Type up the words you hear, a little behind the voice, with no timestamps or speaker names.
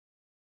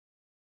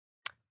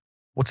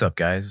What's up,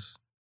 guys?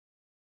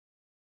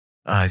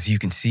 As you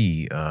can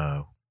see,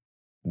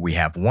 we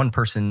have one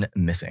person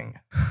missing.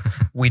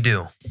 We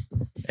do.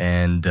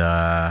 And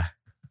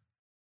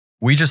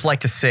we just like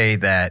to say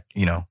that,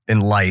 in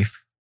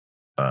life,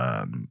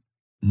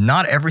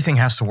 not everything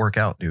has to work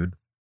out, dude.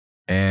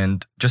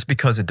 And just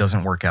because it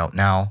doesn't work out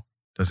now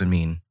doesn't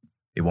mean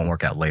it won't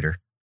work out later.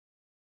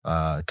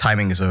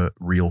 Timing is a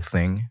real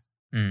thing.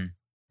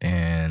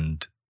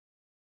 And,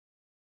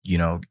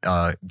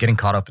 getting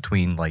caught up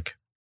between like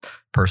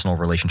personal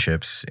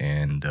relationships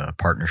and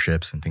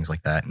partnerships and things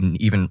like that,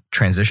 and even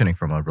transitioning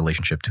from a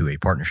relationship to a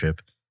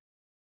partnership,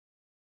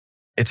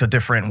 it's a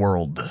different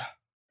world.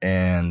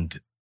 And,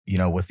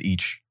 with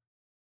each,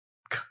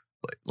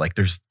 like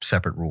there's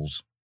separate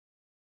rules,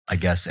 I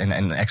guess, and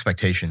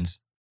expectations.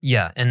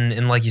 Yeah,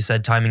 and like you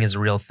said, timing is a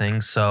real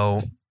thing.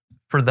 So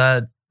for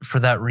that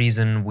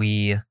reason,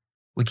 we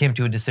came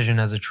to a decision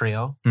as a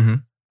trio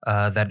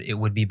that it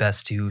would be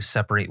best to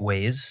separate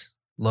ways.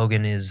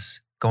 Logan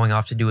is going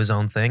off to do his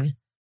own thing,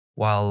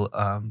 while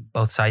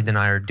both Said and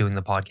I are doing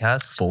the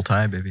podcast Full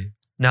time, baby.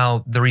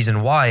 Now, the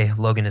reason why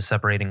Logan is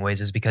separating ways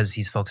is because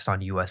he's focused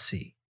on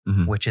USC,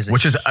 which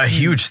is a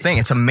huge thing.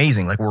 It's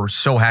amazing. Like, we're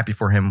so happy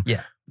for him.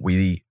 Yeah,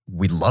 we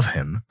love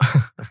him,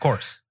 of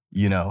course.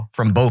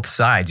 From both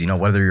sides.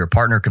 Whether you're a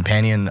partner,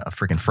 companion, a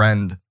freaking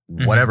friend,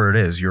 whatever it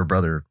is, you're a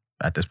brother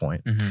at this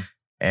point.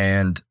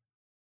 And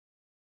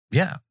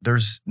yeah,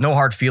 there's no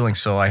hard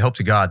feelings. So I hope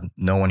to God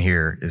no one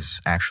here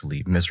is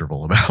actually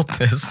miserable about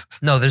this.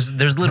 No,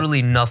 there's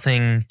literally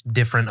nothing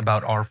different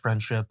about our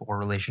friendship or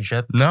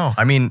relationship. No,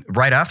 I mean,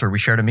 right after we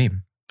shared a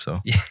meme. So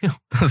yeah,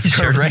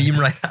 shared a meme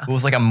right after. It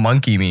was like a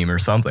monkey meme or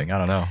something. I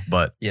don't know,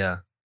 but yeah.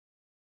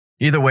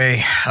 Either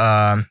way,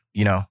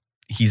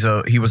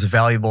 he was a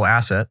valuable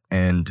asset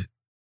and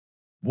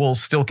will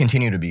still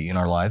continue to be in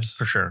our lives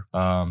for sure.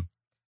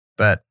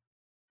 But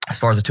as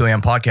far as the 2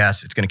 a.m.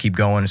 podcast, it's going to keep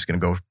going. It's going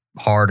to go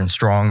hard and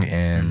strong,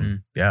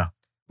 and yeah,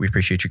 we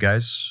appreciate you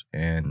guys.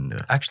 And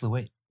actually,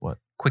 wait, what?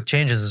 Quick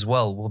changes as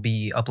well. We'll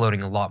be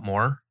uploading a lot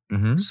more.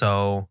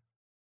 So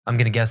I'm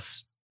gonna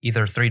guess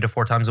either 3 to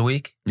 4 times a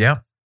week. Yeah,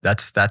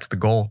 that's the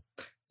goal.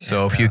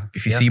 So and,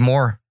 if you see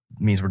more,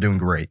 it means we're doing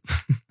great.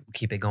 We'll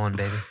keep it going,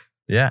 baby.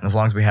 Yeah, and as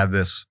long as we have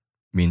this,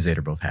 me and Zaid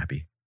are both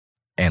happy,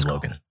 and Let's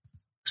Logan.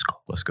 Go.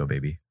 Let's go,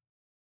 baby.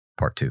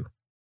 Part 2.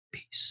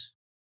 Peace.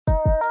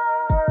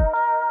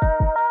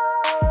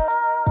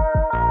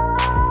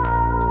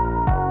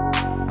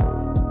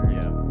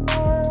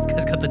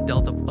 Got the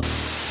Delta Plus.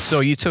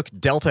 So you took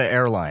Delta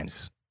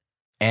Airlines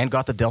and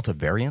got the Delta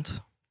variant?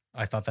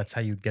 I thought that's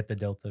how you get the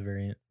Delta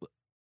variant.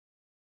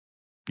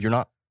 You're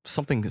not.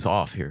 Something is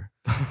off here.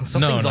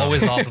 Something's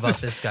always off about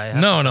this guy.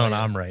 No,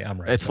 I'm right.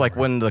 It's like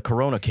when the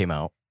Corona came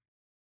out,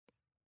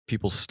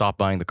 people stopped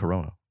buying the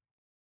Corona.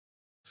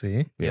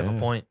 See? You have a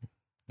point.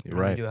 You're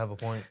right. You do have a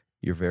point.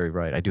 You're very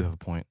right. I do have a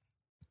point.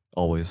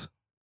 Always.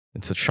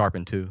 It's a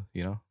sharpened too,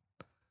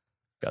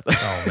 Got that.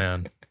 Oh,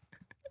 man.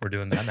 We're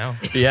doing that now?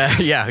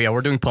 Yeah. We're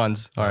doing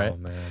puns. All right. Oh,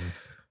 man.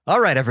 All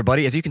right,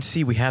 everybody. As you can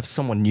see, we have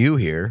someone new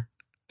here.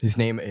 His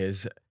name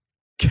is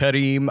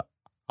Kareem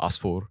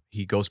Asfoor.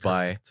 He goes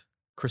by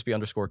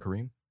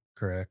crispy_Kareem.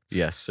 Correct.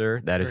 Yes,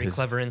 sir. That is Very his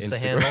clever Insta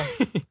Instagram.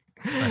 handle.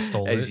 I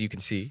stole it. As you can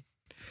see.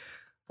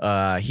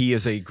 He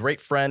is a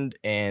great friend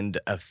and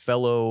a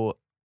fellow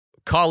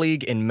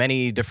colleague in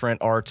many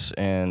different arts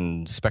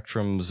and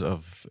spectrums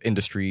of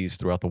industries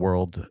throughout the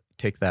world.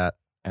 Take that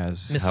as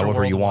Mr.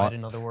 however Worldwide, you want.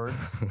 in other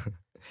words.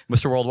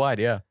 Mr. Worldwide,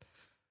 yeah.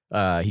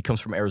 He comes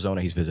from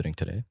Arizona. He's visiting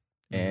today.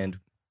 And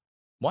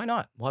why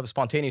not? We'll have a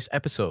spontaneous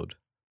episode.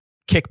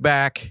 Kick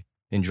back.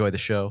 Enjoy the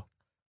show.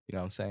 You know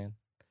what I'm saying?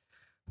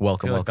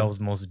 Welcome, I feel like welcome. that was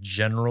the most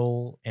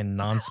general and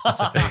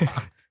non-specific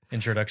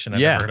introduction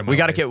I've ever heard of. We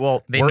got to get,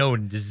 they know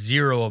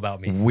zero about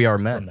me. We are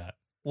men. That.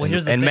 Well,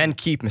 here's the thing. Men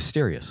keep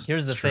mysterious.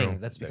 Here's the True. thing.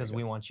 That's because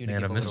we want you to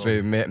Man give of a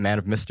mystery. little... Man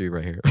of mystery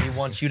right here. We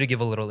want you to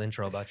give a little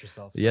intro about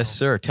yourself. So Yes,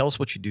 sir. Tell us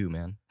what you do,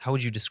 man. how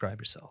would you describe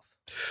yourself?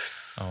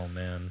 Oh,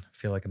 man. I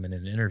feel like I'm in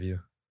an interview.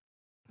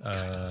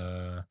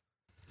 I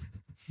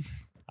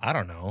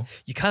don't know.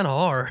 You kind of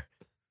are.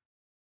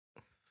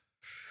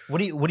 What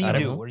do you I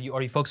don't do? know.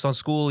 Are you focused on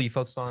school? Are you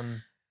focused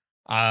on...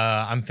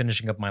 I'm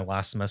finishing up my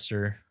last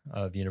semester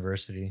of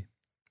university.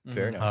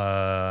 Very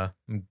nice.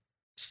 I'm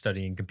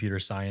studying computer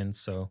science,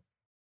 so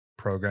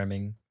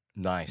programming,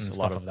 Nice. and A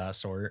stuff lot of that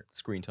sort.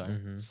 screen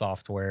time. Mhm.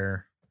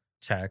 Software,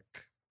 tech,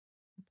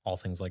 all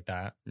things like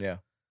that. Yeah.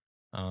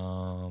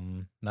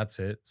 That's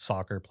it.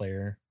 Soccer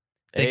player.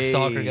 Big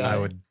soccer guy. I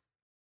would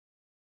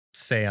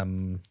say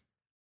I'm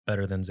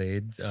better than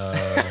Zaid.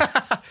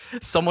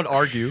 Some would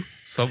argue.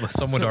 Some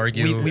would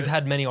argue. We've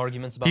had many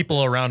arguments about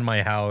people this. around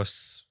my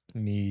house,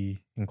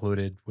 me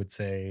included, would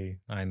say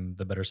I'm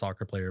the better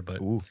soccer player,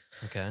 but Ooh.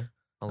 Okay.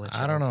 I'll let you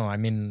I don't know. I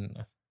mean,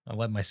 I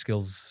let my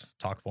skills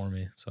talk for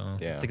me. So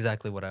Yeah. That's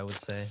exactly what I would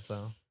say.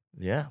 So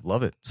Yeah.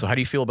 Love it. So how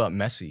do you feel about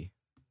Messi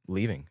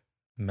leaving?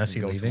 Messi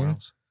and going somewhere leaving.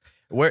 else?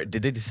 Where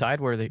did they decide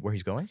where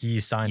he's going?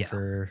 He signed Yeah.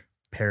 for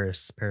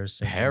Paris.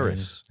 Saint-Germain.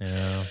 Paris.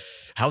 Yeah.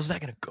 How's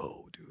that gonna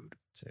go, dude?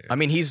 Dude. I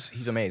mean,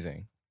 he's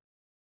amazing.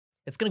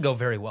 it's going to go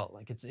very well.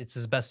 Like it's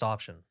his best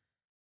option.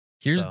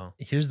 Here's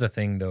the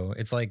thing though.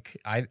 It's like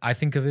I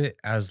think of it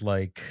as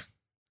like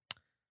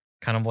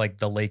kind of like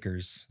the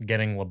Lakers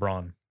getting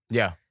LeBron.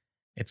 Yeah.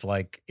 It's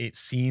like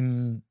it's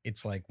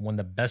like when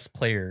the best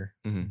player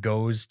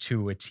goes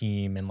to a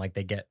team and like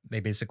they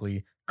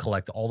basically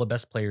collect all the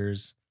best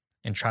players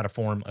and try to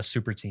form a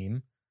super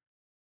team.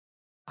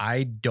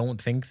 I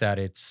don't think that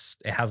it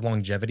has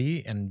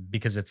longevity, and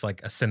because it's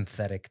like a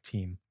synthetic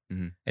team.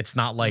 It's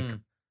not like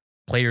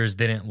players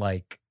didn't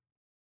like,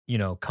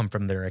 come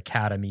from their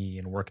academy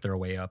and work their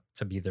way up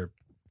to be to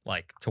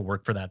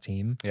work for that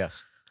team.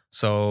 Yes.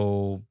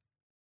 So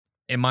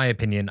in my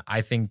opinion,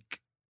 I think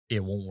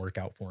it won't work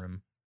out for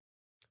him.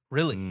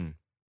 Really?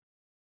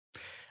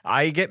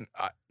 I get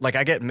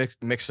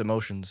mixed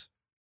emotions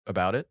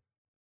about it.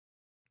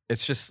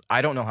 It's just,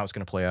 I don't know how it's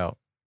going to play out,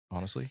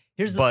 honestly.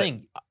 Here's the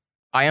thing.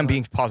 I am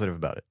being positive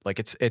about it. Like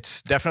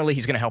it's definitely,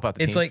 he's going to help out the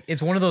team. It's like,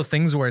 it's one of those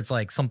things where it's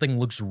like something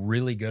looks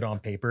really good on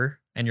paper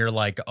and you're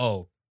like,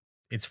 oh,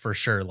 it's for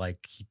sure.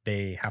 Like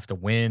they have to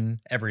win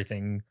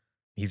everything.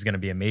 He's going to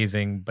be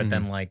amazing. But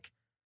then like,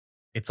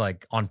 it's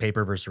like on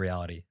paper versus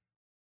reality.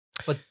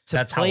 But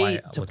to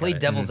play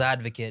devil's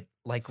advocate,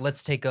 like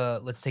let's take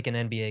an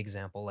NBA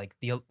example, like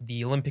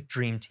the Olympic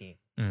Dream Team,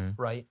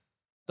 right?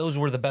 Those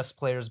were the best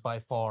players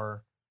by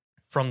far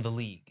from the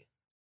league.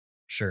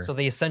 Sure. So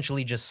they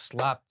essentially just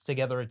slapped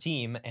together a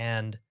team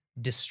and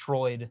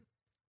destroyed.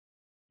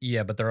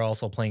 Yeah, but they're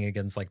also playing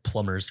against like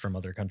plumbers from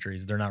other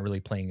countries. They're not really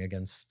playing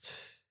against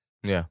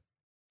that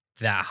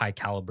high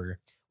caliber.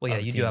 Well, yeah,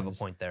 you do have a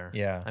point there.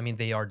 Yeah. I mean,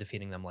 they are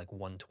defeating them like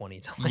 120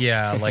 to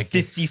like like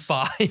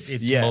 55.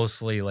 It's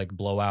mostly like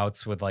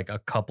blowouts with like a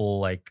couple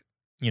like,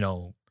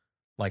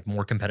 like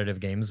more competitive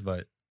games,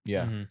 but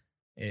you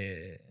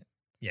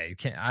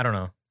can't, I don't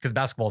know. Because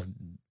basketball's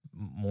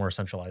more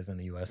centralized in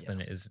the US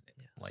than it is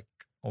like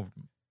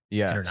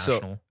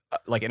international. So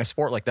like in a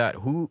sport like that,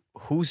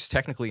 who's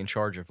technically in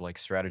charge of like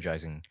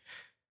strategizing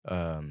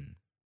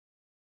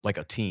like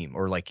a team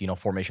or like,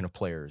 formation of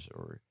players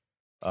or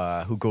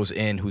who goes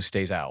in, who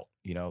stays out,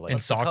 like in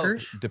soccer,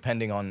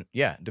 depending on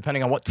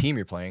what team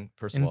you're playing.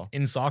 First of all,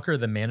 in soccer,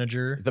 the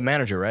manager,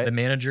 right? The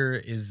manager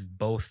is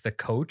both the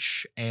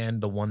coach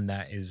and the one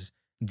that is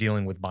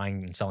dealing with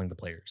buying and selling the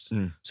players.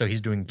 So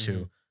he's doing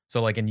two.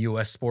 So like in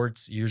US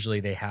sports, usually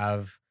they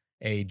have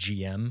a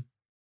GM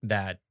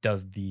that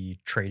does the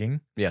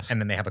trading. Yes. And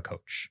then they have a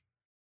coach.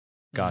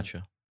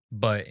 Gotcha.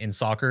 But in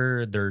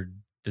soccer,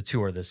 the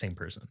two are the same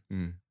person.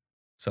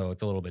 So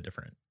it's a little bit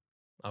different.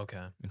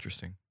 Okay.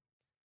 Interesting.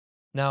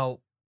 Now,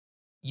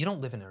 you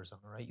don't live in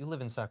Arizona, right? You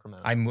live in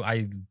Sacramento.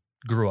 I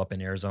grew up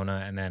in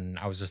Arizona and then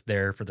I was just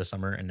there for the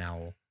summer and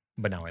now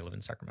I live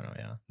in Sacramento,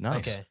 yeah.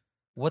 Nice. Okay.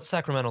 What's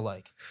Sacramento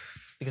like?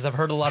 Because I've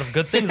heard a lot of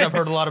good things, I've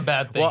heard a lot of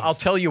bad things. Well, I'll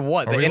tell you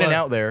what, the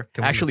In-N-Out there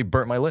actually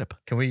burnt my lip.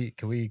 Can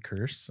we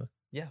curse?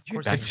 Yeah, of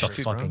course. That's the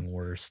fucking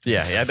worst.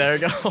 Yeah, there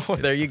you go.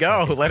 There you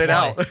go. Let it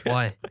out.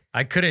 Why?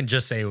 I couldn't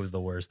just say it was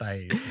the worst.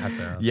 I had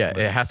to. Yeah,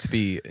 it had to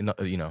be,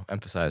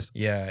 emphasized.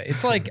 Yeah,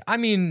 it's like, I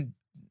mean,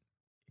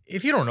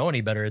 if you don't know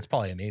any better, it's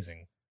probably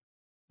amazing.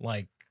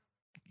 Like,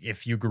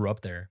 if you grew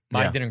up there.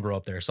 I didn't grow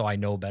up there, so I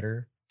know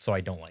better, so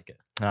I don't like it.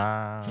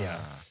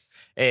 Yeah.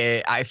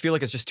 I feel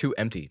like it's just too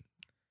empty,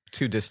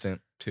 too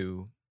distant,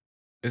 too...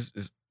 Is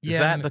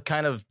that the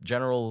kind of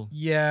general...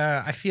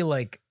 Yeah, I feel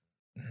like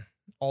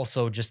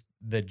also just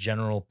the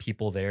general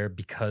people there,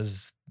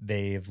 because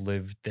they've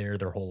lived there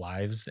their whole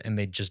lives and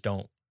they just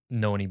don't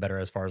know any better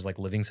as far as like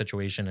living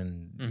situation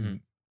and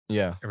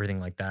everything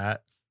like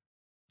that.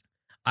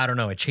 I don't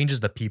know. It changes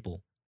the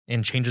people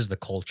and changes the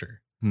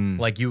culture.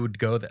 Like you would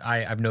go,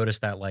 I've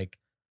noticed that like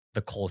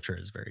the culture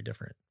is very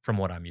different from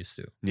what I'm used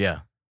to. Yeah.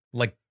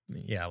 Like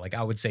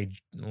I would say,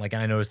 like,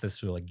 I noticed this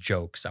through like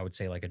jokes. I would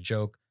say like a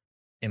joke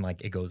and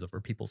like it goes over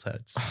people's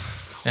heads.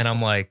 And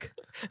I'm like,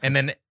 and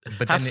then,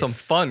 but have some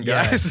fun,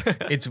 guys. Yeah,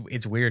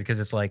 it's weird because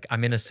it's like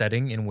I'm in a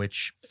setting in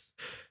which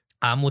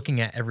I'm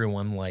looking at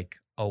everyone like,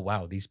 oh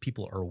wow, these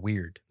people are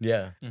weird.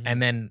 Yeah.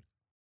 And then,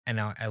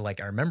 I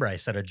remember I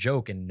said a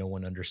joke and no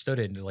one understood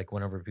it and it like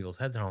went over people's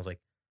heads and I was like,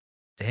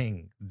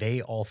 dang,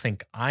 they all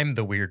think I'm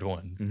the weird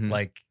one.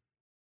 Like,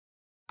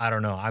 I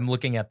don't know. I'm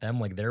looking at them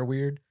like they're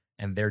weird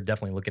and they're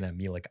definitely looking at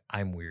me like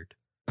I'm weird.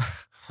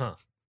 Huh.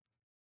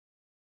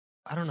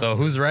 I don't know. So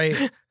who's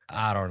right?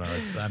 I don't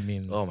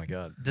know. Oh my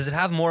God. Does it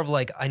have more of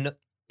like,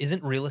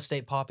 isn't real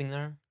estate popping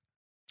there?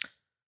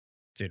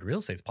 Dude, real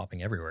estate's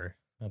popping everywhere.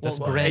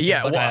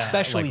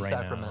 Especially like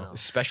Sacramento. now.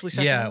 Especially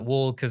Sacramento? Yeah,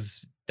 well,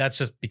 because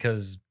that's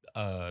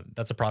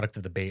a product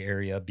of the Bay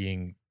Area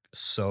being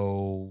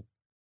so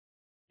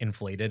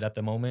inflated at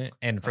the moment.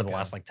 And for the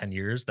last like 10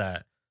 years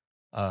that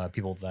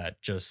people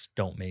that just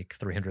don't make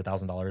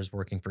 $300,000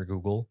 working for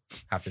Google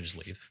have to just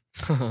leave.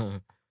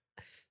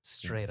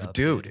 Straight up.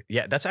 Dude,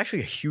 yeah, that's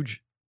actually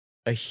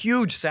a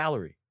huge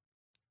salary.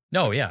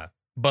 No, yeah.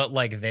 But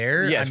like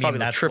there, it's probably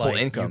that's triple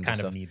like, income. You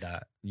kind of need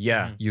that.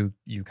 Yeah. You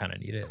kind of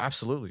need it.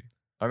 Absolutely.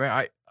 I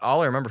mean,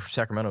 all I remember from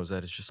Sacramento is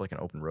that it's just like an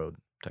open road,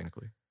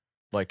 technically.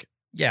 Like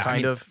Yeah,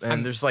 kind of.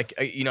 And there's like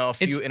a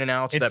few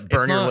In-N-Outs that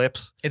burn your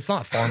lips. It's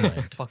not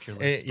farmland. Fuck your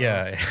lips.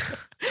 Yeah.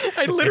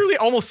 I literally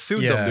almost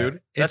sued them, dude.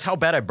 That's it's- how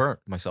bad I burnt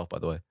myself, by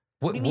the way.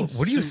 What do you mean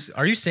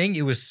are you saying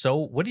it was so?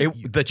 What do you?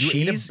 The you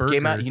ate a cheese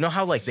came out. burger You know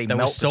how like they that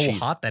melt was so the cheese?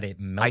 hot that it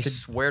I melted.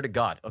 swear to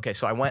God. Okay,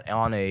 so I went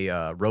on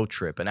a road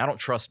trip, and I don't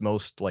trust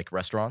most like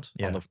restaurants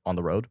on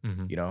the road.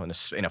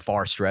 Mhm. In a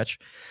far stretch.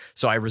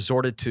 So I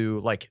resorted to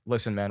like,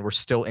 listen, man, we're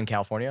still in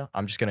California.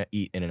 I'm just gonna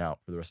eat In-N-Out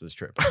for the rest of this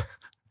trip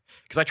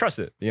because I trust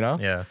it.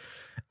 Yeah.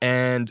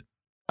 And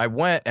I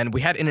went, and we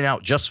had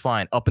In-N-Out just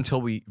fine up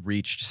until we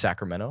reached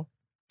Sacramento.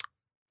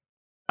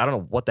 I don't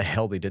know what the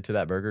hell they did to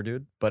that burger,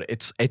 dude, but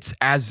it's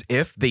as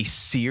if they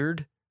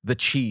seared the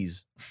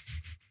cheese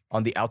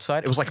on the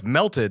outside. It was like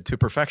melted to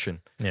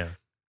perfection. Yeah.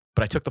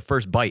 But I took the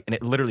first bite, and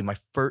it literally my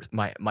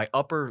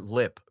upper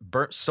lip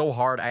burnt so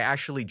hard I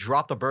actually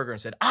dropped the burger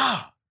and said,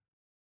 "Ah!"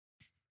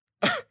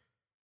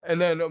 And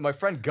then my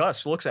friend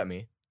Gus looks at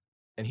me,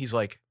 and he's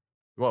like,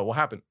 "Whoa, what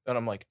happened?" And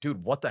I'm like,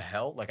 "Dude, what the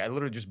hell? Like, I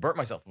literally just burnt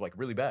myself like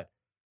really bad."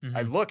 Mhm.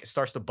 I look, it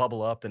starts to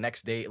bubble up. The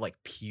next day, it like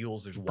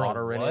peels. There's Bro,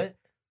 water in what? it.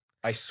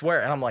 I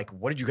swear. And I'm like,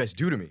 what did you guys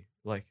do to me?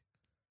 Like,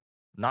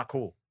 not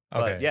cool.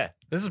 Okay. But yeah.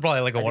 This is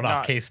probably like a I did one-off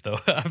not- case though.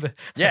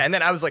 Yeah. And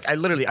then I was like, I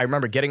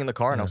remember getting in the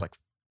car and I was like,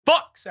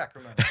 fuck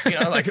Sacramento.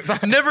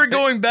 Like, Never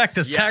going back to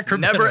yeah,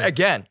 Sacramento. Never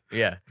again.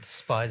 Yeah.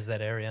 Despise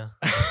that area.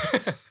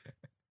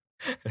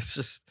 It's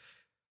just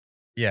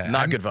Yeah.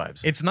 not I mean, good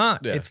vibes. It's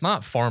not. Yeah. It's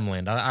not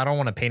farmland. I don't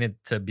want to paint it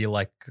to be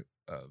like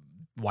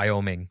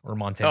Wyoming or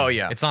Montana. Oh,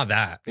 yeah. It's not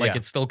that. Like Yeah.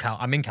 it's still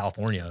I'm in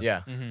California.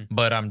 yeah. Mhm.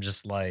 But I'm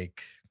just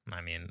like,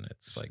 I mean,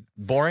 it's like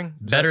Boring.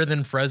 better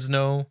than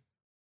Fresno.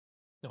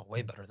 No,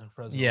 way better than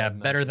Fresno. Yeah, I'd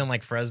better imagine. than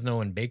like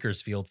Fresno and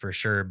Bakersfield for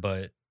sure.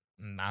 But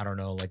I don't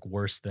know, like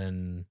worse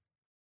than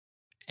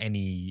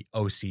any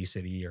OC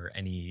city or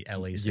any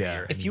LA city. Yeah.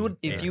 Or If you any would,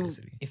 if area you,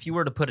 city. if you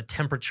were to put a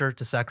temperature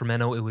to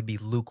Sacramento, it would be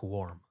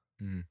lukewarm.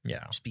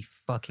 Yeah. Just be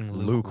fucking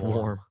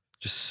Lukewarm.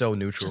 Just so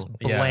neutral. Just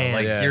Yeah, bland.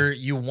 like Yeah.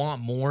 you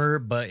want more,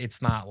 but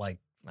it's not like,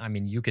 I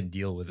mean, you can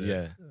deal with it.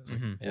 Yeah.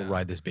 Mhm. We'll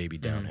ride this baby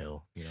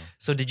downhill.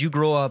 So did you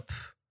grow up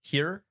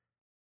here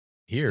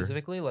Here.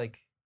 specifically, like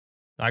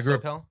I grew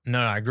up. SoCal?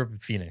 No, I grew up in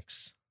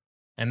Phoenix,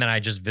 and then I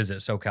just visit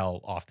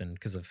SoCal often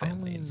because of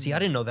family. and See, I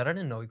didn't know that. I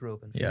didn't know you grew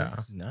up in Yeah.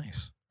 Phoenix.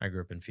 Nice. I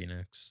grew up in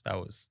Phoenix. That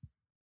was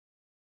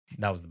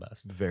the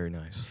best. Very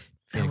nice.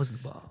 That was the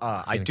bomb.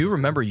 I Phoenix do is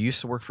remember you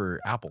used to work for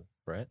Apple,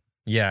 right?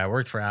 Yeah, I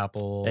worked for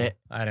Apple. And-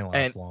 I didn't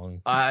last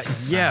long.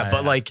 Yeah,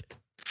 but like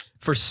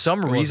for some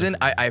It wasn't reason,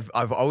 for me.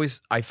 I've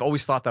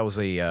always thought that was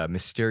a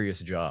mysterious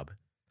job.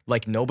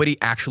 Like nobody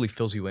actually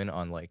fills you in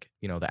on like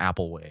the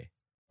Apple way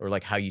or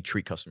like how you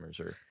treat customers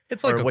or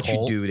It's like a what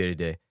cult. you do day to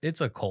day.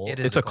 It's a cult. It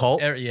is It's a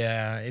cult.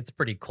 Yeah, it's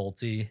pretty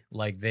culty.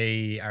 Like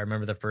I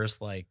remember the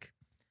first like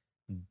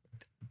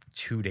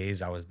 2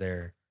 days I was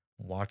there,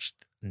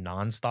 watched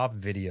nonstop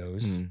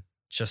videos. Mhm.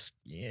 Just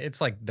it's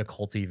like the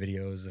culty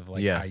videos of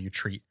like Yeah. how you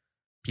treat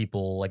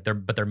people. Like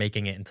they're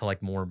making it into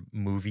like more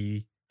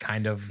movie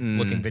kind of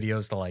looking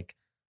videos to like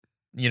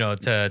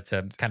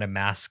to kind of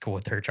mask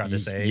what they're trying to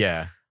say.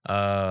 Yeah.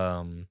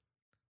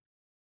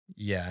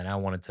 Yeah, and I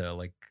wanted to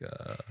like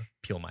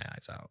peel my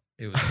eyes out.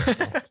 It was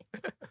terrible.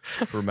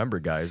 Remember,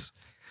 guys,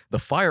 the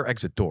fire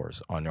exit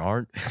doors on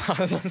our.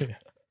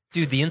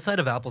 Dude, the inside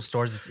of Apple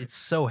stores, it's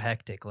so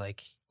hectic.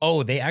 Like,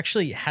 Oh, they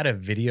actually had a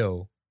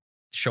video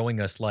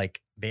showing us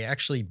like they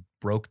actually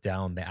broke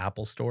down the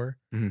Apple store.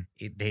 Mhm.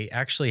 They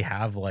actually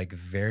have like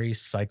very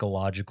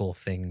psychological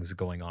things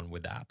going on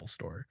with the Apple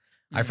store.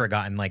 I Mhm.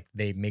 forgot, and like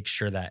they make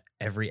sure that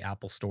every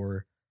Apple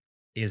store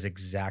is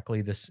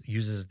exactly this,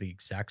 uses the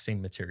exact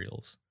same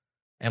materials,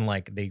 and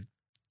like they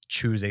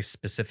choose a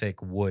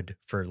specific wood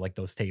for like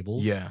those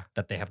tables Yeah.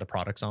 that they have the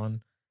products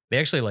on. They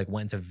actually like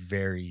went into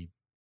very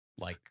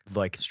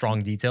Like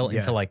strong detail Yeah.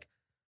 into like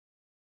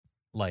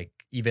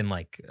even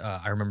like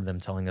I remember them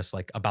telling us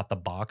like about the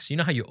box. You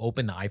know how you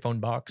open the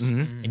iPhone box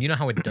Mhm. and you know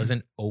how it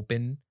doesn't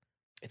open.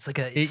 it's like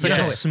a You such know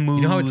a how it- smooth.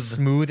 You know how it's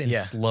smooth and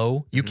Yeah.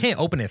 slow. You Mhm. can't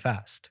open it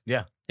fast.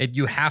 Yeah.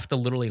 You have to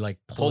literally like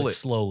pull Pull it it.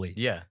 slowly.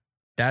 Yeah.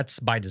 That's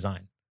by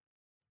design.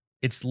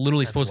 It's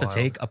literally That's supposed wild. to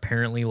take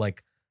apparently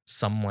like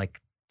some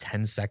like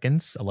 10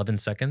 seconds, 11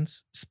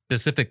 seconds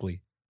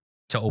specifically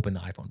to open the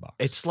iPhone box.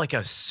 It's like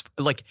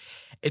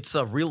it's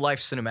a real life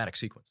cinematic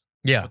sequence.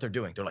 yeah. What they're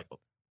doing, they're like,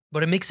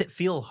 but it makes it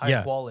feel high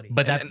Yeah, quality.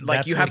 but that and, like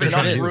that's you what have they're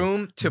enough trying to do.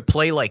 room to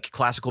play like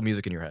classical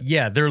music in your head.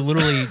 Yeah, they're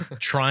literally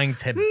trying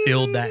to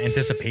build that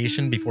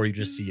anticipation before you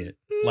just see it,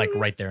 like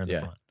right there in the Yeah.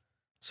 front.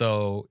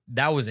 So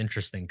that was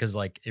interesting because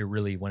like it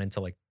really went into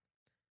like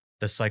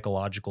the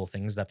psychological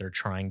things that they're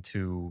trying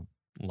to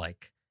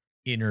like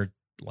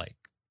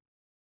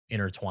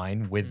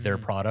intertwine with their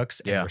Mhm. products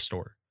and Yeah. their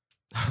store.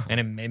 And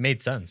it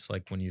made sense,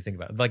 like when you think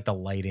about it. Like the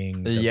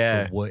lighting,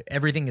 Yeah. the wood,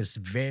 everything is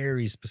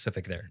very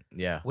specific there.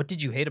 Yeah. what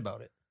did you hate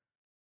about it?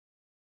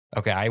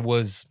 Okay, I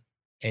was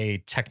a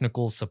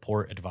technical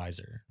support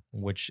advisor,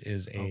 which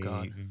is Oh, a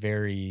God.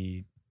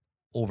 very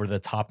over the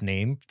top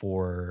name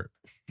for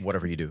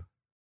Whatever you do.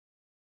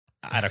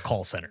 at a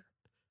call center.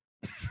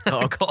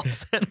 Oh, Call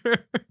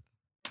center.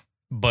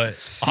 But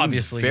Seems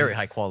obviously, very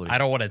high quality. I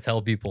don't want to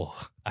tell people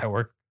I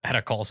work at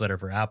a call center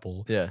for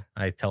Apple. Yeah.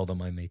 I tell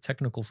them I'm a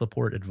technical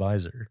support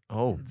advisor.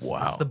 Oh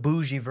wow. It's the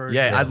bougie version.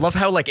 Yeah, I love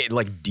how like it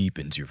like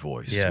deepens your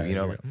voice. Yeah, too, you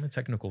know. Like, I'm a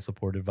technical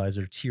support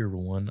advisor, tier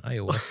 1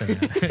 iOS. And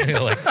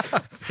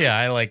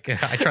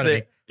I try to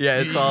make.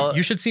 yeah, it's all.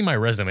 You should see my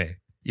resume.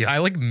 Yeah, I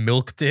like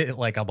milked it.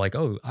 Like I'm like,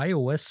 oh,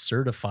 iOS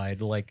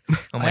certified. Like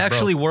I'm I like,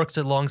 actually bro, worked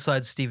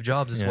alongside Steve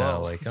Jobs as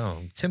well. Like, oh,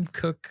 Tim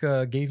Cook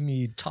gave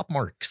me top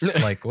marks.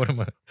 Like, what am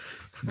I?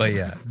 But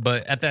yeah,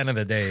 but at the end of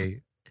the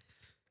day,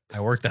 I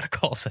worked at a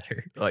call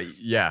center.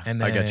 Yeah, And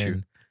then I get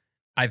you.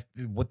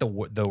 What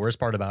the worst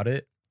part about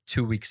it,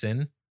 2 weeks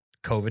in,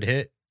 COVID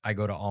hit, I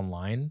go to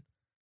online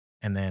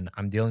and then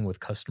I'm dealing with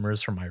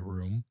customers from my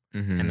room.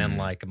 And then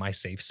like my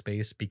safe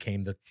space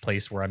became the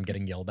place where I'm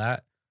getting yelled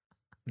at.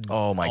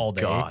 Oh my all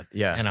day. God.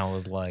 Yeah. And I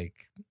was like,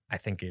 I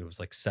think it was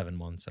like 7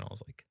 months. And I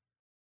was like,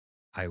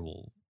 I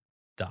will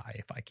die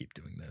if I keep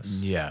doing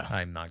this. Yeah.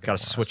 I'm not going to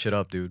Gotta switch it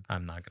up, dude.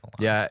 I'm not going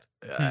to last.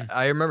 Yeah.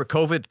 I remember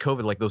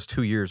COVID, like those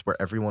 2 years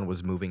where everyone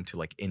was moving to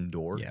like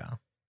indoor. Yeah.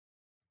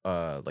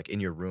 Like in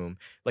your room.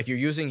 Like you're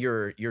using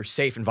your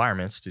safe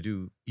environments to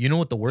do. You know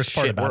what the worst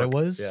part shit about it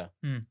work. was?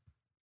 Yeah.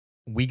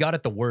 We got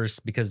it the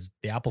worst because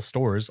the Apple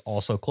stores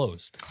also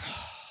closed.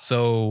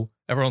 So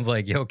everyone's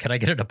like, yo, can I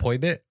get an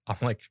appointment? I'm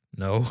like,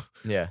 no.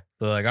 Yeah.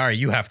 They're like, all right,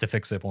 you have to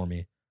fix it for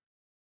me.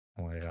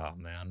 I'm like, oh,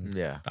 man.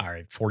 Yeah. All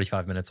right,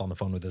 45 minutes on the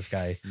phone with this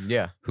guy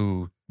Yeah.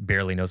 who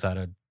barely knows how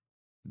to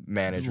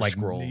Manage or like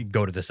scroll.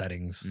 go to the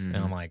settings. And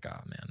I'm like, oh,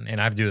 man.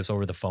 And I do this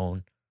over the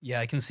phone. Yeah,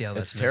 I can see how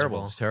that's It's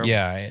terrible. miserable. It's terrible.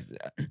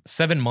 Yeah.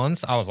 7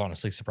 months, I was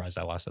honestly surprised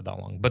I lasted that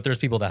long. But there's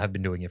people that have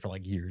been doing it for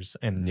like years.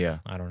 And Yeah.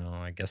 I don't know.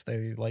 I guess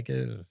they like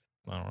it.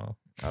 I don't know.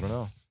 I don't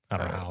know. I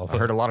don't know. I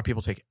heard a lot of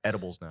people take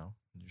edibles now.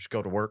 You just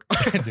go to work.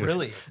 Dude.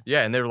 Really?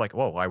 Yeah, and they were like,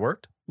 "Whoa, I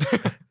worked."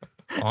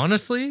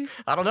 Honestly,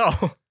 I don't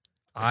know.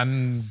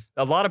 I'm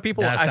A lot of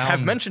people That have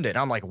sound- mentioned it. And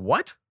I'm like,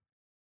 "What?"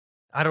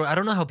 I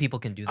don't know how people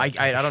can do that. I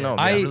type of don't know, shit.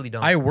 man. I I really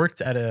don't. I worked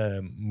at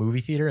a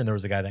movie theater and there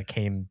was a guy that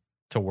came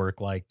to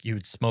work. Like you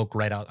would smoke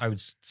right out. I would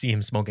see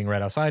him smoking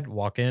right outside,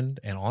 walk in,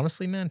 and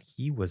honestly, man,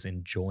 he was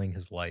enjoying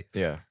his life.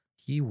 Yeah.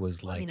 He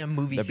was I like, mean, a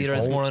movie that'd be theater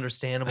is full- more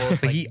understandable. but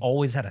It's like, he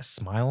always had a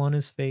smile on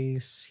his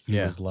face. He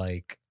Yeah. was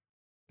like,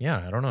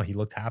 yeah, I don't know. He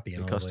looked happy.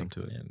 And I was Accustomed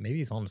like, to it. "Man, maybe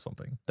he's onto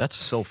something." That's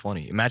so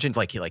funny. Imagine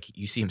like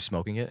you see him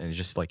smoking it, and it's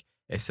just like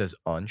it says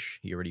unch.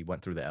 He already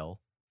went through the L.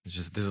 It's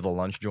just this is the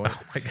lunch joint.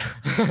 Oh my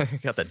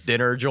god. Got the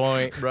dinner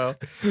joint, bro.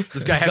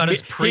 This guy He's got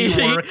his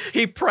pre-work.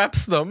 He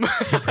preps them.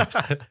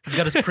 he's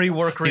got his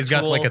pre-work ritual. He's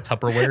got like a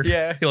Tupperware.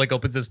 Yeah. He like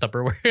opens his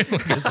Tupperware.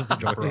 Like, this is the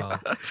joint. Bro.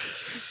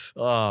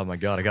 Oh my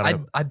god, I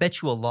got. I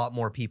bet you a lot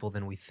more people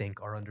than we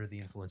think are under the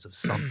influence of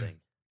something.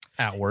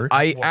 At work.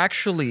 I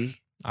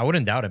actually, I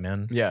wouldn't doubt it,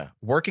 man. yeah,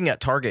 working at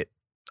Target,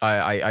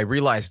 I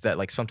realized that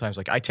like sometimes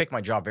like I take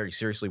my job very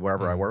seriously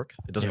wherever I work.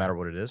 It doesn't Yeah. matter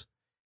what it is,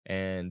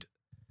 and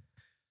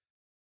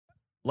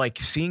like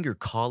seeing your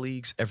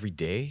colleagues every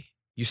day,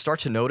 you start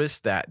to notice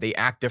that they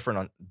act different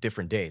on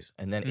different days,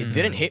 and then it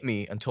didn't hit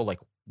me until like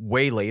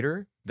way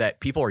later that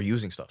people are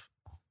using stuff.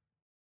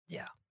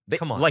 Yeah. They,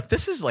 Come on. like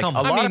this is like Come a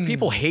on. lot I of mean-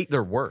 people hate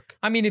their work.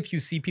 I mean, if you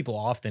see people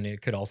often,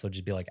 it could also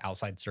just be like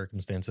outside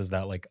circumstances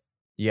that like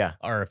Yeah,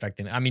 are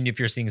affecting. I mean, if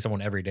you're seeing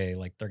someone every day,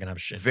 like they're gonna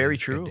have shit. very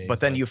days, good true. days, But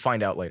then like- you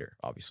find out later,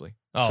 obviously.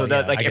 Oh, So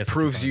that yeah, like I it guess if you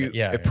proves find you, it.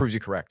 Yeah, it yeah. proves you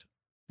correct.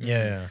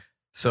 Yeah.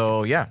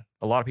 So yeah,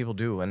 a lot of people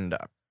do, and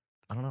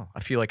I don't know.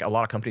 I feel like a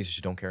lot of companies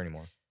just don't care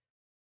anymore.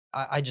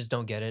 I just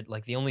don't get it.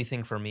 Like the only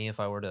thing for me, if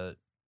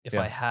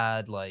Yeah. I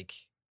had like,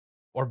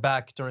 or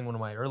back during one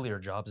of my earlier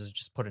jobs, is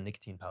just put a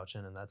nicotine pouch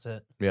in and that's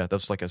it. Yeah,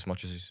 that's like as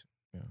much as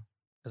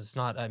Because it's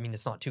not. I mean,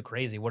 it's not too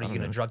crazy. What are I you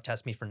don't gonna know. drug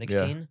test me for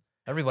nicotine?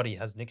 Everybody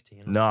has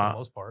nicotine. Nah, for the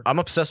most part. I'm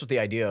obsessed with the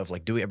idea of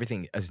like doing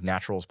everything as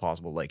natural as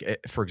possible. Like,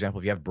 for example,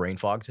 if you have brain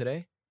fog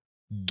today,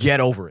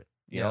 get over it.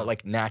 You know, Yeah.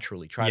 like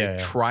naturally try Yeah.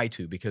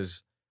 to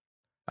because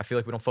I feel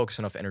like we don't focus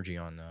enough energy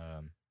on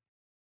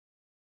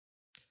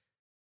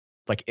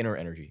like inner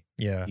energy.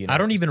 Yeah. You know, I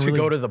don't even to really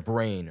go to the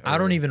brain. I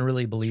don't or- even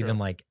really believe true. in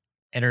like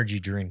energy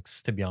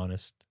drinks, to be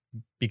honest.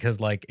 Because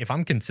like if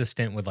I'm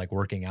consistent with like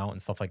working out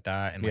and stuff like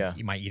that and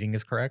like my eating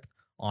is correct,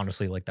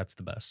 honestly, like that's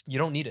the best. You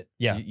don't need it.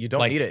 Yeah. You don't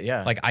like- need it.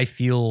 Yeah. Like I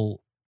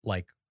feel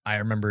like I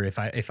remember if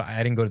I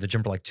didn't go to the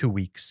gym for like 2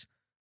 weeks,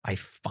 I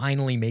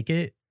finally make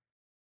it.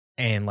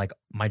 And like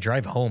my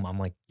drive home, I'm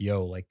like,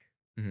 yo, like,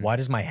 Mhm. why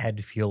does my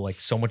head feel like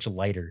so much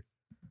lighter?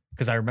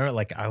 Because I remember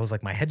like I was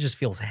like, my head just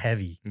feels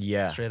heavy.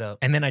 yeah. Straight up.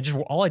 And then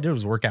all I did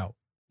was work out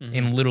Mhm.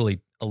 and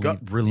literally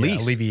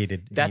released.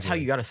 alleviated. That's how you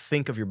immediately. got to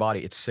think of your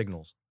body. It's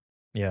signals.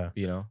 Yeah.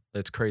 You know,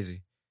 it's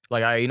crazy.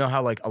 Like you know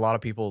how like a lot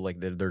of people like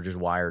they're just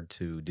wired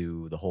to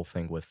do the whole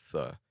thing with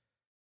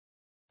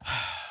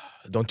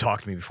don't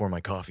talk to me before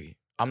my coffee.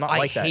 I'm not I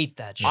like that. hate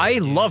that shit. I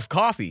dude. love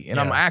coffee and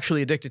I'm Yeah.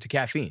 actually addicted to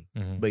caffeine.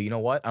 Mhm. But you know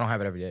what? I don't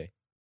have it every day.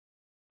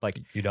 Like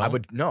You don't.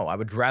 I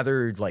would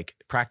rather like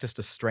practice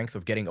the strength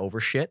of getting over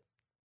shit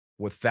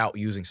without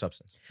using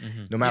substance,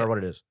 Mhm. no matter Yeah. what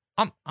it is.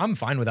 I'm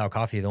fine without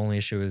coffee. The only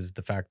issue is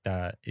the fact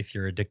that if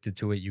you're addicted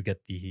to it, you get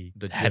the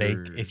headache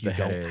jitter, if you the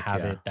don't headache,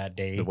 have yeah. it that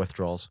day. The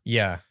withdrawals.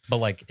 Yeah, but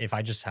like if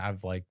I just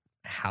have like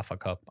half a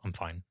cup, I'm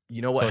fine.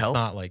 You know what So helps?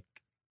 it's not like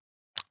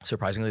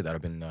Surprisingly, that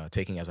I've been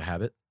taking as a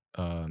habit.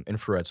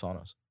 Infrared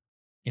saunas.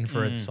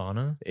 infrared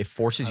sauna. It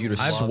forces I you to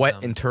love sweat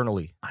them.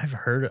 internally. I've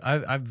heard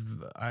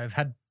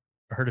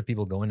of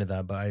people go into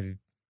that, but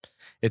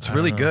It's I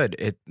really don't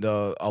know.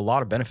 good. A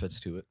lot of benefits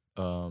to it.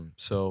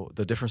 So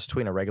the difference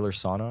between a regular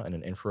sauna and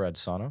an infrared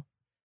sauna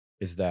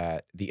is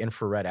that the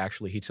infrared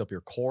actually heats up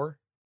your core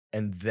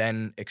and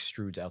then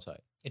extrudes outside.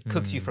 It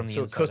cooks you from the So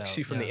it inside cooks out.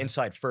 you from the yeah,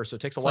 inside first. So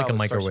it takes It's a while like a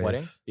to start sweating.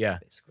 microwave. Yeah,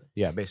 basically.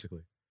 yeah,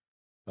 basically.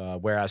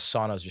 Whereas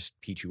saunas just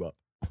heat you up.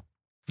 yeah,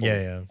 fully.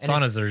 yeah. it's-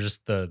 Saunas are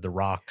just the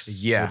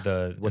rocks. Yeah,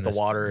 and with the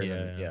water. And Yeah,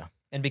 then, yeah.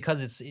 And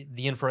because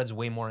the infrared's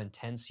way more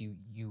intense,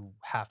 you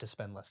have to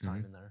spend less time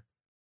Mm-hmm. in there.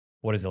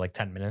 What is it, like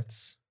 10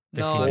 minutes?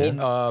 No, 15 I mean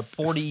minutes?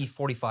 40,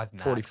 45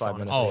 max. 45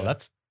 minutes, honestly. Oh, yeah.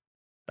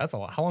 that's a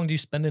lot. How long do you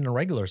spend in a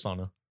regular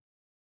sauna?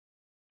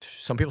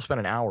 Some people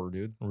spend an hour,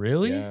 dude.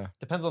 Really? Yeah.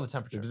 Depends on the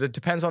temperature. It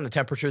depends on the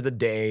temperature, the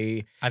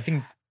day. I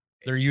think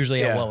they're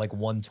usually at Yeah. what, like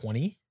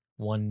 120,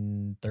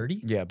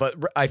 130, Yeah, but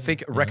I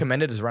think Yeah.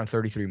 recommended is around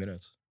 33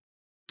 minutes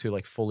to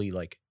like fully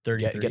like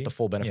 33. get the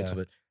full benefits Yeah.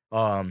 of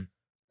it.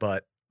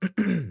 But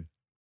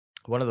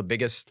one of the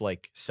biggest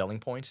like selling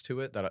points to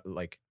it that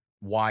like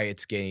why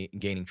it's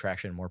gaining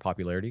traction and more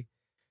popularity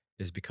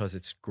is because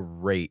it's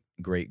great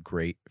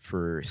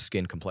for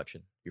skin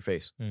complexion, your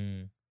face.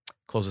 Mm,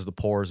 Closes the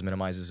pores,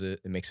 minimizes it,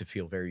 it makes it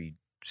feel very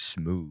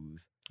smooth.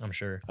 I'm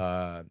sure.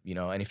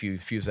 And if you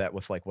fuse that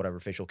with like whatever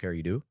facial care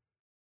you do,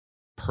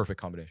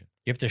 perfect combination.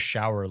 You have to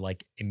shower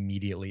like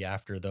immediately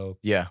after though,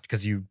 Yeah,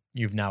 because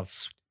you've now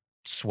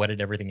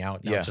sweated everything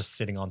out. Now Yeah. it's just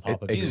sitting on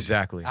top of Dude, you.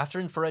 exactly. After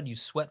infrared, you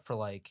sweat for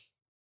like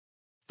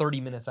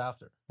 30 minutes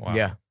after. Wow.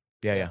 Yeah.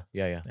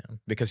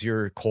 Because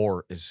your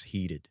core is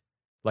heated.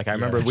 Like I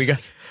Yeah. remember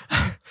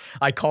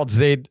I called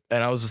Zayd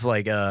and I was just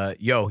like,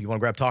 yo, you want to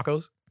grab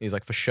tacos? He's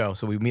like, for sure.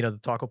 So we meet at the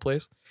taco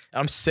place. And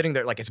I'm sitting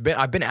there like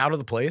I've been out of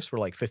the place for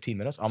like 15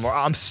 minutes.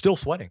 I'm still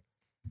sweating.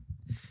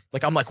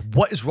 Like I'm like,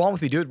 what is wrong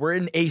with me, dude? We're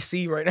in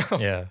AC right now.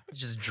 Yeah. It's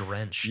just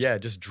drenched. Yeah,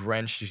 just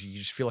drenched. You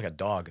just feel like a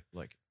dog.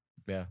 Like,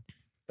 yeah.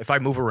 If I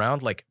move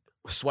around, like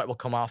sweat will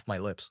come off my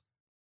lips.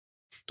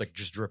 Like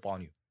just drip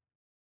on you.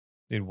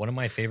 Dude, one of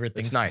my favorite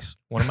things. It's nice.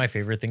 One of my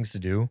favorite things to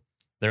do.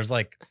 There's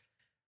like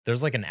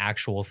an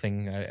actual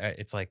thing.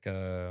 It's like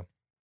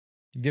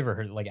have you ever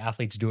heard like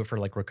athletes do it for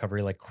like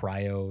recovery, like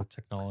cryo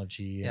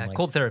technology? Yeah, and, like,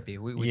 cold therapy.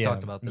 We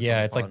talked about this. Yeah,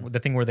 on the it's pod. like the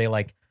thing where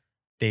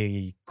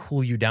they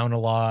cool you down a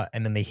lot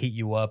and then they heat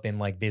you up and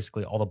like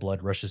basically all the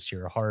blood rushes to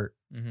your heart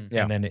Mhm.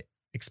 Yeah. and then it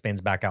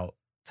expands back out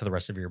to the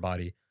rest of your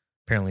body.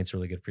 Apparently it's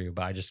really good for you,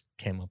 but I just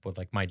came up with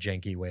like my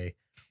janky way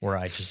where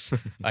I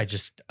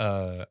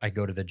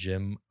go to the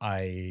gym.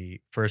 I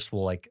first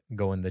will like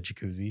go in the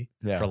jacuzzi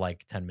Yeah. for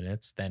like 10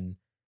 minutes, then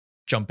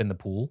jump in the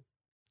pool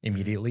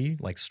immediately,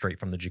 like straight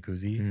from the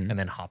jacuzzi, Mhm. and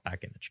then hop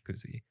back in the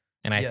jacuzzi.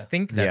 And I Yeah.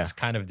 think that's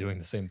kind of doing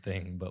the same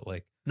thing, but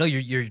like No,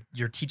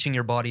 you're teaching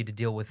your body to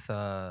deal with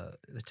the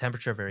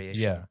temperature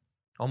variation. yeah.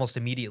 Almost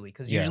immediately,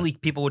 because Yeah. usually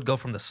people would go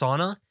from the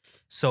sauna,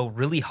 so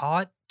really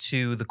hot,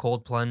 to the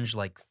cold plunge,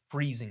 like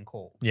freezing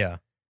cold, Yeah.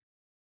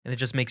 and it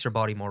just makes your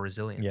body more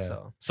resilient. Yeah.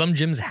 So Some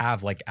gyms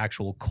have like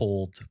actual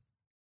cold,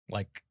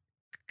 like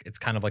it's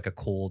kind of like a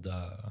cold,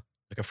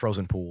 Like a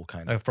frozen pool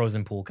kind of. a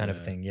frozen pool kind of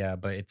Yeah. thing. Yeah,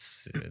 but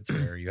it's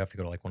rare. You have to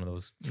go to like one of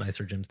those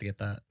nicer gyms to get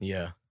that.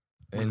 Yeah.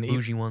 one of the And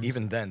bougie ones.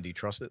 even then, do you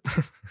trust it?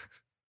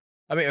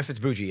 I mean, if it's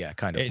bougie, yeah,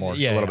 kind of more.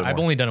 Yeah, a little bit I've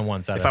more. only done it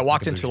once. If I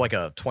walked into like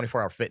a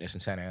 24-hour fitness in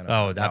Santa Ana.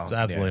 Oh, no,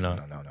 absolutely yeah,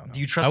 not. No. do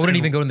you trust? I wouldn't it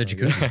even go in the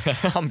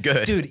jacuzzi. I'm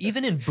good. Dude,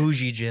 even in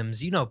bougie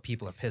gyms, you know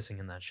people are pissing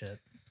in that shit.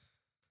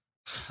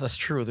 That's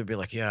true. They'd be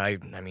like, yeah, I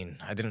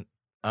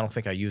don't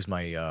think I used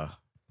my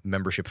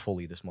membership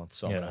fully this month.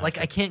 So I'm Yeah. gonna Like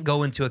I can't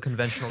go into a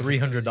conventional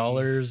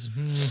 $300.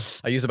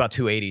 I used about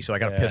 $280, so I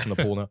got to Yeah. piss in the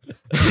pool now.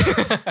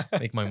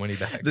 Make my money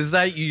back. Does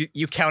that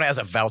you count it as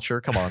a voucher?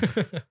 Come on.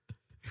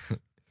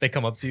 They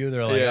come up to you.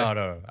 They're like, Yeah. "Oh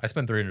no, I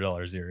spent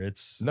 $300 here."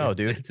 No,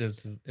 dude.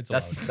 It's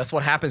That's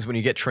what happens when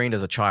you get trained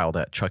as a child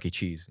at Chuck E.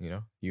 Cheese. You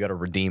know, you got to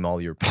redeem all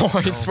your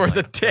points Oh for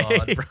the my day.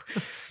 God, bro.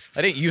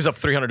 I didn't use up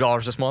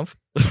 $300 this month.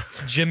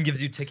 Gym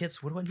gives you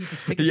tickets. What do I need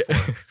these tickets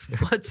for?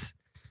 What?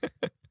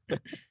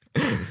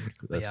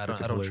 But yeah,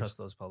 I don't trust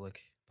those public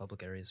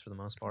areas for the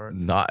most part.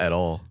 Not at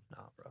all.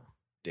 Nah, bro.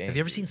 Damn. Have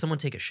you ever seen someone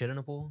take a shit in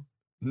a pool?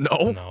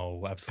 No.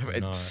 No, absolutely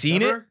Have I not.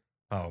 seen it? Ever?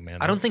 Oh man,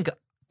 I don't think.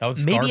 that would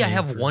scar Maybe I me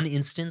have for- one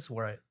instance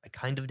where I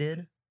kind of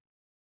did,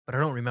 but I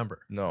don't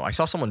remember. No. I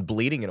saw someone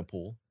bleeding in a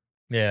pool.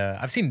 Yeah,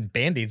 I've seen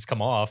band-aids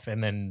come off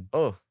and then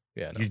Oh,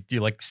 yeah. No. you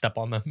like step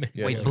on them.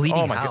 Yeah, Wait, yeah. bleeding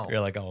Oh my how? God. You're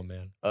like, oh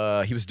man.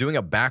 He was doing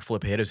a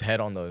backflip, hit his head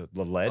on the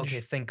ledge.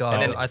 Okay, thank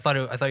God. then- I thought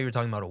you were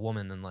talking about a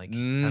woman and like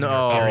having her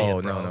No, period,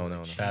 no, bro. no, no,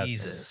 no. That's-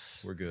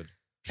 Jesus. We're good.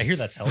 I hear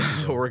that's healthy.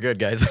 though. We're good,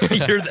 guys. I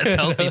hear that's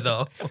healthy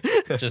though.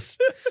 Just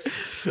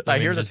I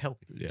mean, hear that's just-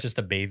 healthy. Yeah. just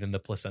to bathe in the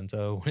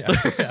placenta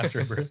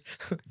after birth.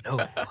 No.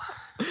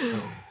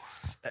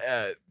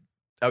 Uh,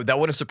 That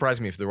wouldn't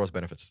surprise me if there was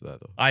benefits to that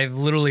though. I've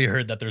literally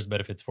heard that there's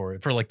benefits for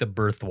it, for like the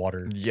birth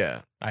water.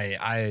 Yeah.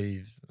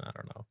 I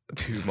don't know.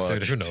 Too Dude,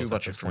 much. who knows Too at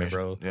much this point,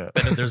 information. bro.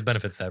 Yeah. There's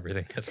benefits to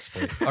everything at this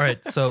point. All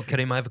right, so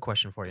Kareem, I have a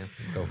question for you.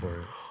 Go for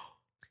it.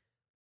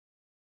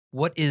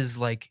 What are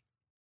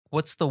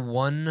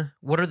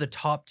the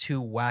top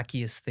 2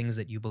 wackiest things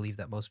that you believe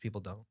that most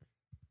people don't?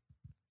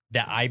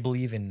 That I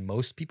believe in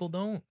most people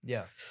don't?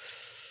 Yeah.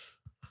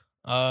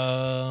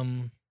 I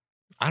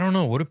don't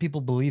know. What do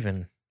people believe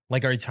in?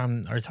 Like, are you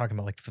talking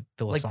about like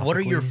philosophically? Like, what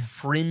are your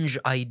fringe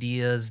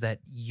ideas that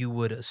you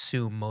would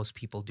assume most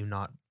people do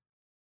not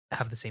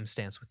have the same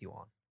stance with you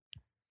on?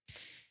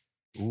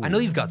 I know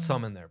you've got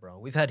some in there, bro.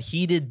 We've had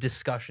heated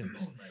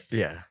discussions.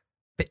 Yeah.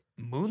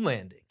 Moon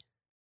landing.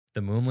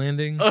 The moon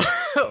landing?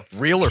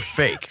 Real or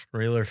fake?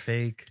 Real or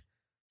fake?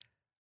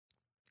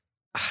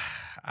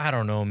 I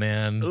don't know,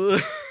 man.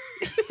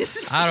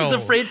 He's don't-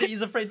 afraid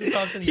to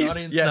talk to the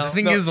audience yeah, now. The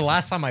thing is, the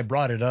last time I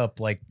brought it up,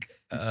 like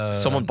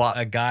Someone bought-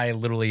 a guy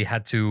literally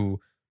had to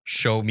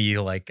show me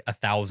like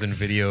 1,000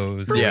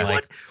 videos. Bro, and, Yeah.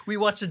 like, we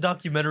watched a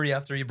documentary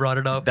after he brought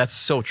it up. That's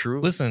so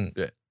true. listen,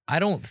 Yeah. I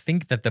don't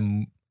think that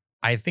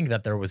I think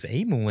that there was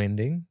a moon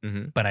landing,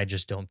 Mm-hmm. but I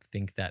just don't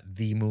think that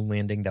the moon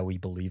landing that we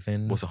believe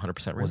in Was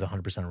 100% real. was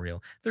 100%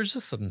 real. There's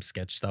just some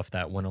sketch stuff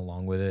that went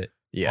along with it.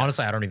 Yeah.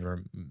 Honestly, I don't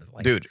even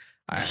like. Dude.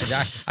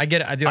 I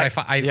get it. I do.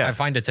 yeah. I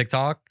find a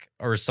TikTok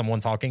or someone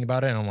talking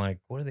about it, and I'm like,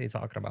 what are they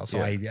talking about? So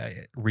Yeah.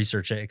 I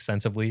research it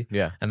extensively,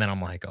 Yeah. and then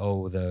I'm like,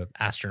 oh, the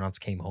astronauts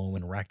came home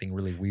and were acting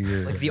really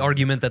weird. Like the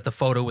argument that the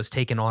photo was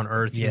taken on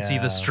Earth. You can see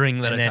Yeah. the string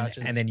that and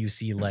attaches. then you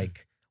see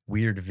like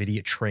weird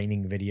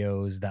training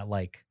videos that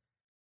like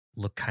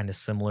look kind of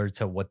similar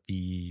to what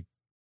the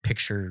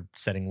picture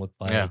setting looked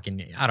like, Yeah.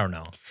 and I don't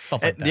know,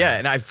 stuff like that. Yeah,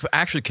 and I've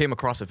actually came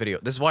across a video.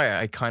 This is why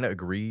I kind of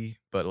agree,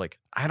 but like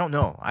I don't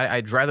know.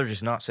 I'd rather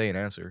just not say an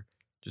answer,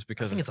 just I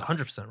because think it's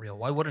 100% real.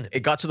 Why wouldn't it? it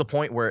got to the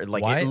point where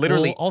like Why? it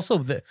literally. Well, also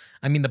the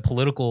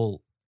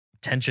political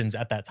tensions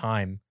at that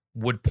time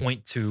would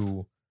point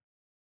to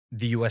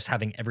the U.S.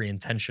 having every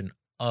intention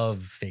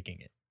of faking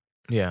it.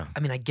 Yeah.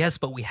 I mean, I guess,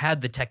 but we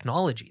had the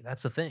technology.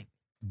 That's the thing.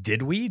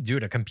 Did we?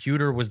 Dude, a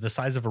computer was the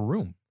size of a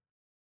room.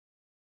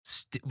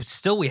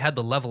 Still, we had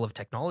the level of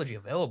technology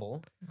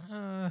available.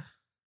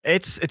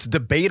 It's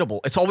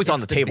debatable. It's always on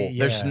It's the table.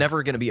 There's yeah.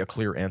 never going to be a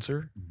clear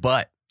answer,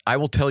 but I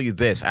will tell you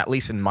this, at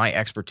least in my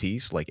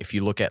expertise, like if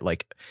you look at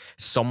like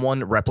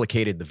someone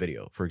replicated the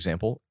video, for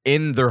example,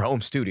 in their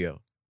home studio,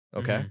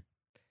 okay? Mm-hmm.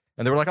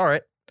 And they were like, "All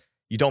right,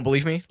 you don't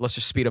believe me? Let's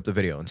just speed up the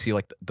video and see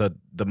like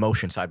the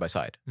motion side by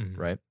side, Mhm.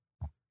 right?"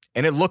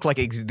 And it looked like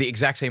the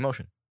exact same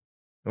motion.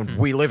 And Mhm.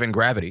 We live in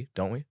gravity,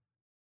 don't we?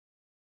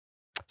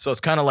 So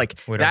it's kind of like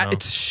We don't that. know.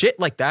 It's shit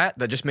like that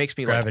that just makes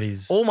me like,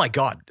 Gravity's. oh my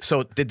God.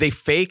 So did they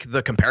fake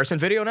the comparison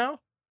video now?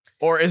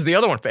 Or is the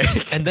other one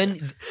fake? And then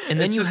It's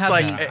you just have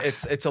like the,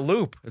 it's a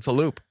loop. It's a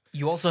loop.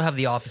 you also have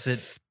the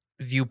opposite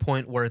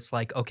viewpoint where it's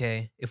like,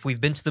 okay, if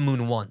we've been to the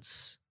moon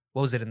once,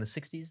 what was it in the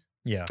 60s?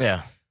 Yeah.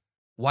 Yeah.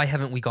 Why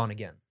haven't we gone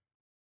again?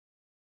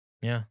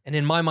 Yeah. And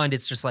in my mind,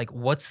 it's just like,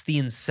 what's the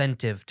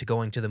incentive to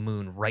going to the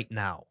moon right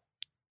now?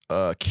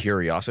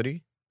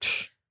 Curiosity.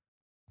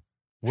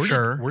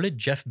 Where did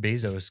Jeff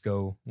Bezos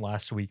go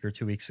last week or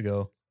 2 weeks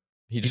ago?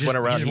 He just went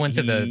around. He just went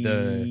to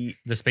he-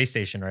 the space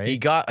station, right? He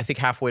got, I think,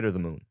 halfway to the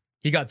moon.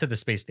 He got to the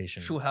space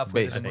station. True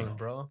halfway to the Basically. moon,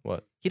 bro.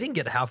 What? He didn't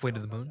get halfway to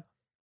the moon.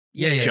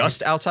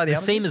 Just outside the the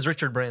atmosphere? same as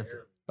Richard Branson.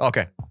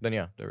 Okay. Then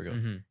yeah, there we go.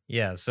 Mhm.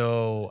 Yeah.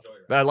 So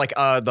Like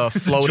the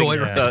floating,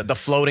 joyride. the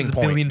floating It's a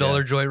point. $1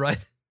 billion joyride.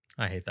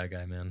 I hate that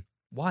guy, man.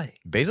 Why?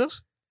 Yeah.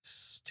 Bezos?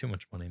 It's too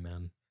much money,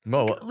 man.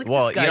 Well, Look at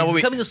well, this guy. you know He's what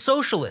we. becoming a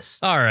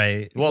socialist. All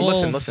right. Well,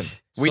 listen. I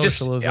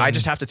socialism.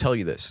 just have to tell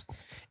you this.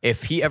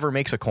 If he ever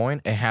makes a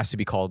coin, it has to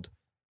be called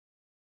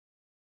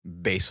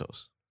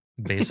Bezos.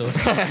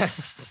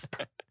 Bezos.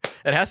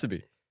 It has to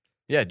be.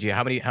 Yeah. Do you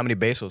how many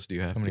Bezos do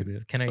you have? How many?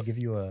 Can I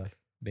give you a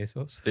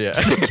Bezos? Yeah.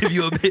 Give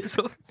you a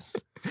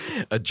Bezos.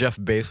 A Jeff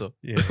Bezos.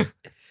 Yeah.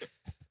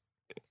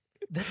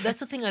 That's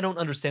the thing I don't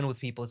understand with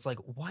people. It's like,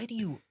 why do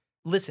you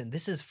listen?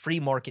 This is free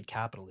market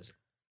capitalism.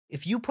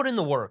 If you put in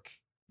the work,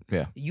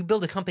 Yeah. you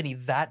build a company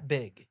that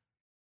big,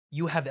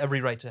 you have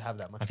every right to have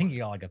that much. I think money. he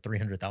got like a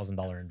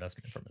 $300,000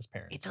 investment from his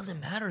parents. It doesn't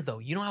matter though.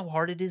 You know how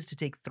hard it is to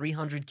take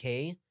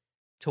 300K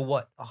to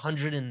what?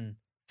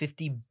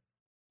 150,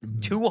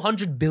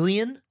 200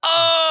 billion? You know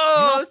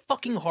Oh, how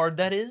fucking hard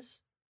that is?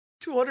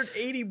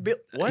 280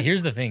 billion. What?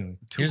 Here's the thing.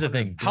 Here's the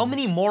thing. How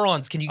many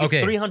morons can you give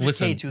Okay, 300K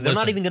listen, to? They're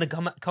not listen. even going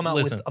to come out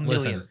with a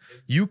million. Listen.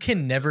 You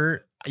can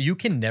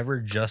never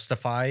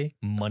justify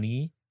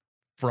money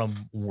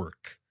from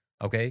work.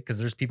 Okay? Because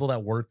there's people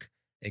that work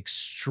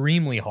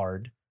extremely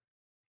hard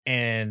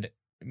and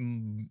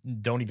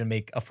don't even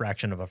make a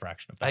fraction of that.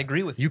 I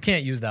agree with you. You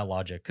can't use that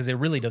logic because it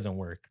really doesn't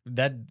work.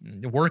 That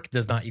work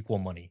does not equal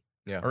money.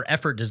 Yeah. Or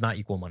effort does not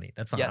equal money.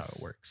 That's not Yes. how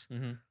it works.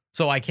 Mhm.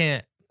 So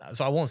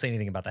I won't say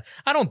anything about that.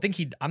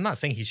 I'm not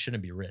saying he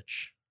shouldn't be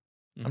rich.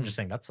 I'm just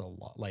saying that's a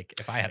lot. Like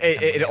if I had,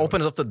 It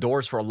opens up the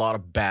doors for a lot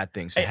of bad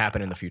things to Hey,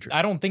 happen in the future.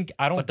 I don't think.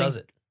 But does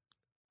it?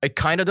 It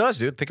kind of does,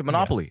 dude. Think of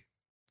Monopoly.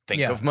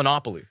 Think of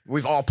Monopoly.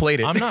 We've all played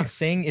it. I'm not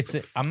saying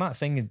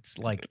it's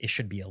like it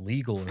should be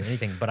illegal or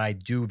anything, but I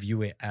do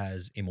view it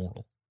as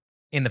immoral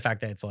in the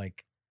fact that it's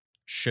like,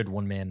 should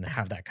one man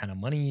have that kind of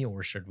money,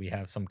 or should we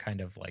have some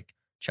kind of like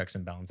checks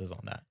and balances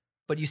on that?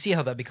 But you see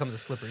how that becomes a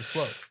slippery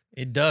slope.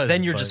 It does.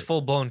 Then you're just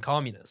full blown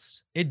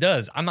communist. It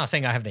does. I'm not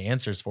saying I have the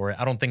answers for it.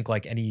 I don't think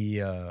like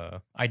any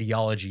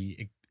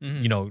ideology,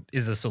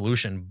 is the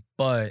solution.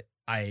 But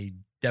I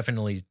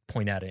definitely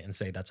point at it and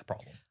say that's a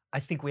problem. I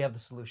think we have the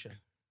solution.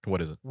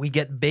 What is it? We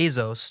get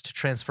Bezos to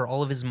transfer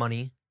all of his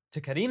money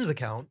to Kareem's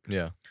account.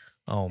 Yeah.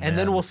 Oh man. And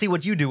then we'll see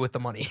what you do with the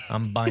money.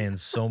 I'm buying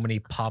so many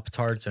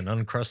Pop-Tarts and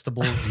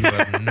Uncrustables. You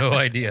have no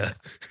idea.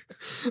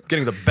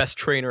 Getting the best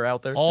trainer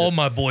out there. All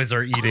my boys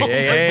are eating.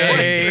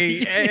 Hey.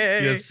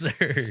 Yes,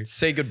 sir.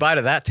 Say goodbye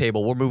to that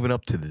table. We're moving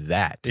up to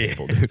that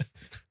table, dude.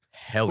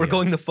 Hell We're yeah.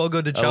 going to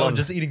Fogo de I love Chao and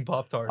just eating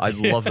Pop-Tarts.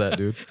 I love that,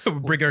 dude.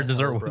 Bring our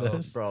dessert with bro.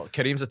 us. Bro,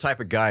 Kareem's the type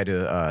of guy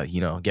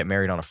to, get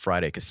married on a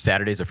Friday because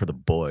Saturdays are for the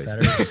boys.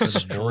 Saturdays for the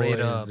Straight boys,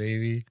 up.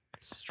 baby.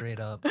 Straight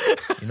up.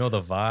 You know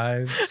the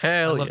vibes.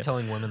 Hell I love yeah.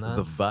 telling women that.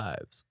 The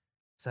vibes.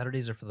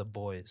 Saturdays are for the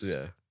boys.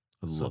 Yeah.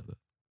 I So- love that.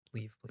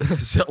 Leave,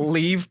 please. So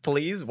leave,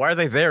 please. Why are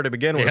they there to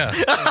begin with?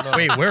 Yeah.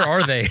 Wait, where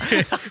are they?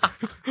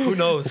 Who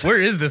knows? Where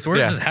is this? Where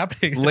is Yeah. this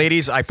happening?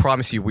 Ladies, I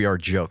promise you, we are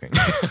joking.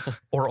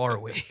 Or are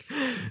we?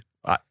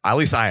 At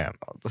least I am.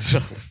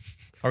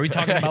 Are we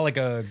talking about like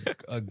a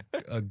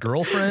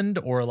girlfriend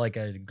or like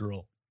a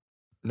girl?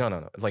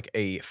 No. Like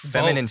a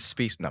feminine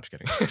species. No, I'm just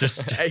kidding.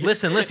 Just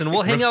Listen.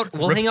 We'll hang out.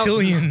 We'll hang out.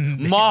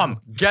 reptilian. Mom,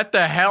 get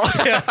the hell.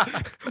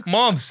 Yeah.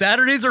 Mom,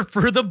 Saturdays are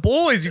for the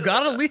boys. You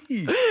gotta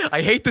leave.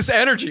 I hate this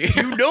energy.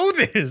 You know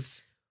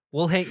this.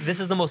 We'll hang. This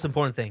is the most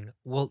important thing.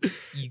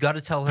 You got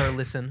to tell her.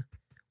 Listen,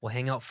 we'll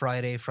hang out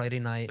Friday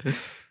night,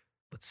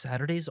 but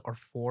Saturdays are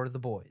for the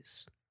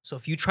boys. So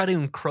if you try to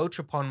encroach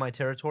upon my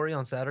territory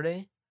on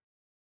Saturday,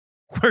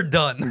 we're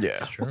done. Yeah.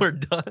 True. We're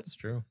done. That's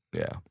true.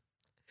 Yeah.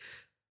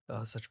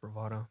 Oh, such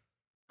bravado.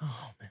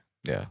 Oh man.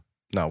 Yeah.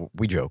 No,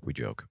 we joke.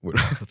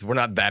 We're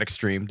not that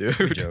extreme, dude.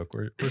 We joke.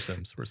 We're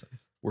Sims. We're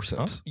Sims. We're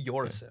simps.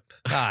 You're a sip.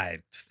 I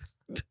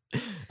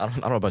I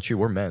don't know about you.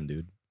 We're men,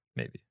 dude.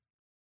 maybe.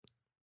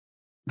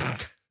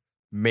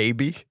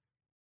 Maybe.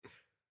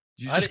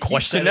 You just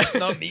questioned it.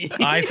 Not me.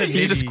 I said You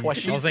maybe. just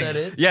questioned I was He like, said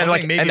it. Yeah, I was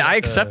like, like, maybe and I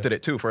with the- accepted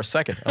it too for a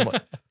second. I'm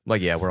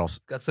like, yeah, we're all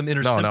Got some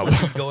inner No, no.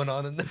 simplicity going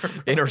on in there.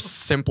 inner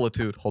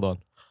similitude. Hold on.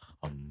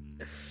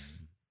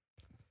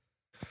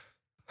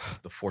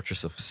 The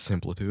fortress of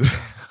similitude.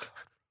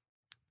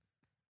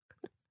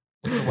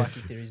 What other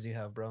wacky theories do you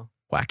have, bro?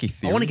 Wacky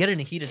theory. I want to get in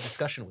a heated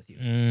discussion with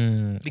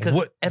you because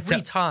what- every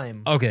te-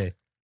 time. Okay.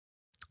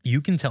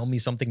 You can tell me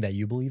something that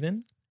you believe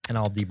in, and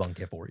I'll debunk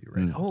it for you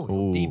right now. Oh,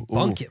 Ooh,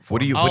 debunk ooh. it for What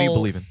do me. you I'll-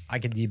 believe in? I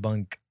can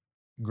debunk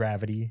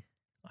gravity.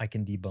 I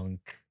can debunk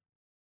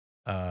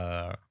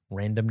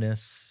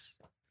randomness.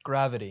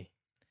 Gravity.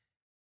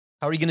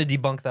 How are you going to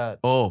debunk that?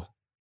 Oh,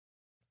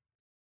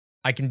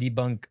 I can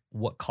debunk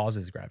what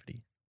causes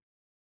gravity.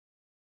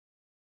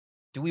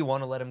 Do we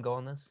want to let him go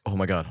on this? oh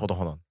my God. Hold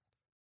on.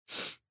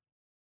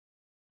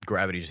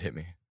 Gravity just hit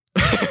me.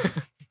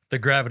 The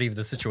gravity of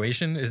the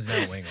situation is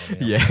now weighing on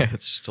me. Yeah,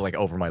 it's just like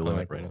over my I'm limit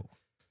like, right now.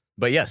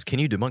 But yes, can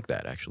you debunk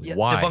that actually? Yeah,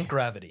 Why? debunk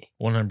gravity.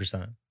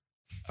 100%.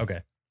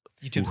 Okay.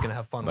 YouTube's going to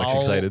have fun. I'm actually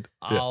excited.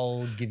 Yeah.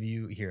 I'll give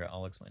you here.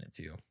 I'll explain it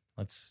to you.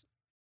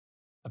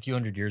 A few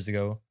hundred years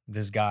ago,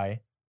 this guy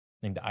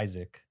named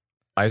Isaac.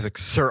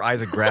 Sir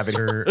Isaac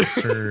Gravity.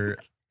 Sir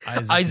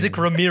Isaac named-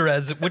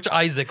 Ramirez. Which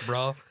Isaac,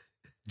 bro?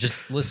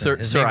 Just listen. Sir-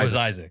 his Sir name was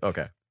Isaac. Isaac.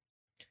 Okay.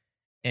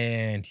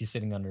 And he's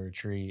sitting under a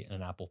tree, and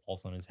an apple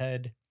falls on his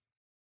head.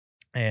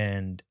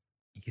 And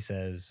he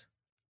says,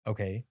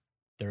 okay,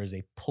 there is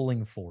a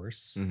pulling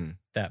force Mhm.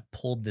 that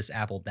pulled this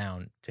apple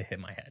down to hit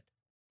my head.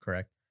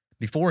 Correct?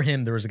 Before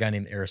him, there was a guy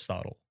named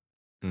Aristotle.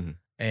 Mhm.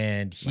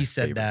 And he My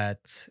said favorite.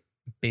 that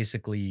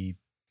basically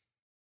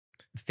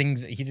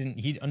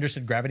he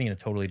understood gravity in a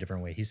totally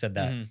different way. He said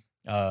that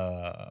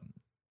Mhm.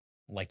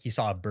 like he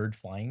saw a bird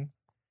flying,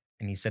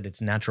 and he said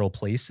its natural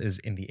place is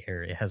in the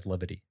air. It has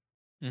levity.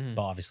 Mhm.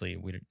 But obviously,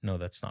 we know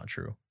that's not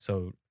true.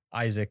 So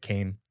Isaac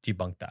came,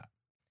 debunked that.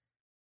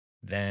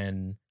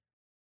 Then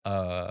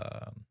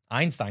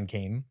Einstein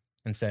came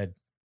and said,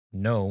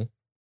 no,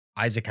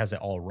 Isaac has it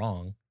all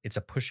wrong. It's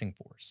a pushing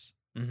force.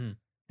 Mhm.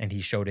 And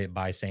he showed it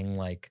by saying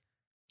like,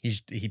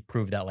 he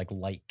proved that like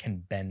light can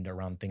bend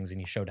around things,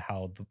 and he showed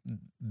how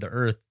the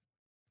earth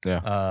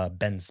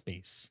bends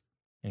space.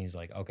 And he's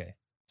like, okay,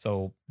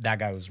 so that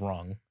guy was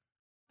wrong.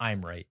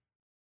 I'm right.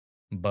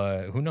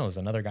 But who knows?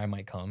 Another guy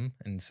might come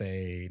and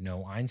say,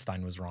 no,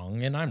 Einstein was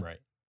wrong and I'm right.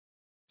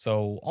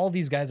 So all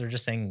these guys are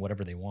just saying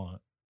whatever they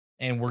want.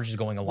 And we're just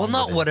going along Well,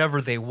 not with it.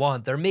 whatever they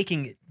want.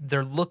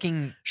 They're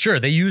looking. Sure,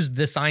 they use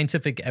the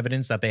scientific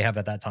evidence that they have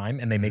at that time,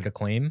 and they make a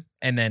claim,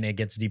 and then it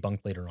gets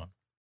debunked later on.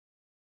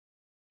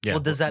 Yeah. Well,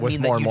 does that with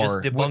mean more that and you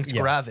just more- debunked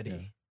yeah,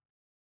 gravity?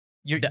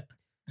 You're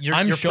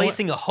I'm you're showing-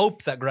 placing a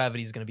hope that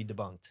gravity is going to be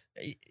debunked.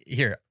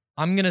 Here,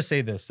 I'm going to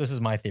say this. This is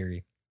my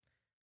theory.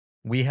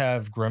 We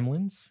have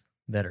gremlins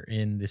that are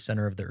in the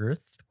center of the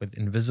earth with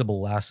invisible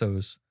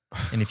lassos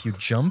and if you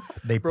jump,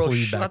 they Bro, pull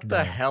you shut back the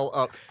down. hell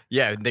up.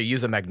 Yeah, they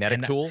use a magnetic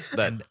And- tool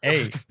that. And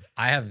hey,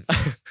 I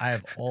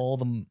have all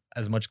the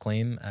as much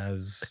claim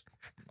as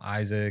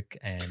Isaac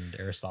and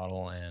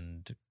Aristotle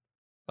and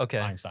Okay.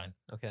 Einstein.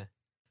 Okay.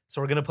 So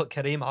we're gonna put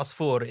Kareem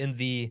Asfoor in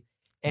the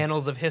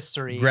annals of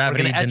history.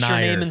 Gravity we're gonna etch your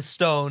name denier. in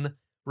stone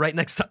right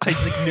next to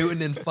Isaac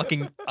Newton and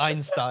fucking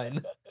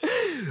Einstein.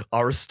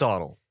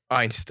 Aristotle,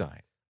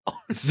 Einstein,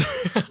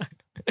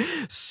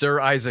 Sir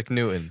Isaac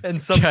Newton,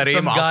 And some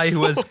Kareem guy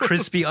who has Asfoor.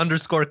 crispy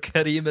underscore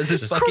Kareem as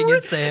his Just fucking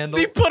correct. Insta handle.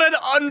 They put an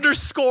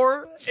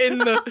underscore in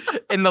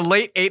the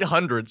late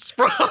 800s,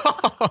 bro.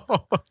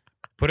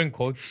 Put in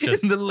quotes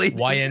just In the late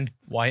YNTV.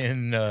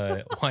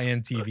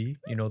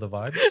 You know the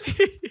vibes,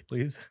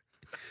 please.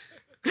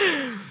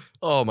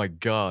 Oh my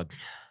god,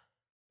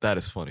 that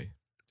is funny.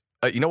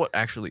 You know what?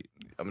 Actually,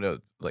 I'm gonna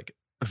like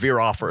veer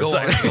off for a Go on,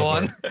 second. go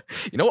on.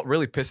 You know what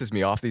really pisses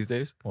me off these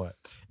days What?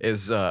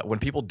 is when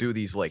people do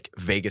these like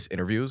Vegas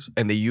interviews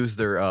and they use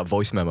their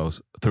voice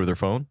memos through their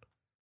phone.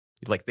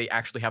 Like they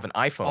actually have an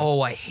iPhone.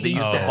 Oh, I They hate use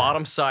Oh. the that.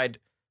 bottom side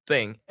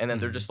thing, and then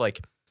they're Mhm. just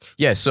like,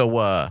 "Yeah,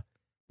 so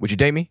would you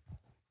date me?"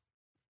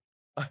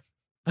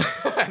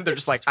 And they're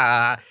just like,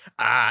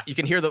 You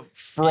can hear the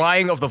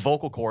frying of the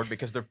vocal cord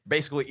because they're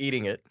basically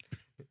eating it.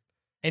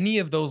 Any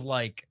of those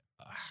like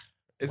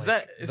Is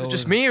Like, it just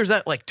those- me, or is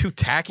that like too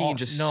tacky and oh,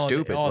 just no,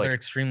 stupid? Oh, Like, they're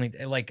extremely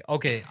like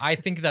okay. I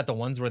think that the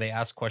ones where they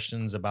ask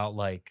questions about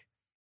like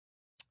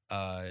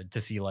to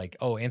see like,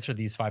 oh, answer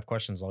these 5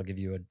 questions, I'll give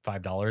you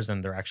 $5,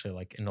 and they're actually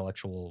like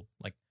intellectual,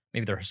 like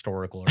maybe they're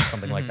historical or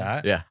something like Mhm.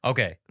 that. Yeah.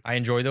 Okay. I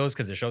enjoy those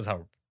because it shows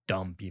how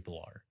dumb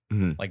people are.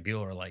 Mhm. Like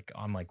people are like,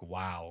 I'm like,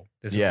 wow,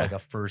 this Yeah. is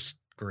like a first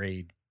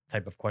grade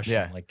type of question.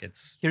 Yeah. Like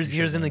it's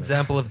Here's an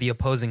example of the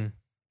opposing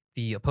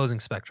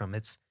spectrum.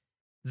 It's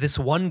this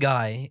one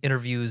guy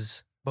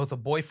interviews both a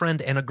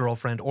boyfriend and a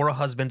girlfriend or a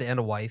husband and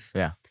a wife.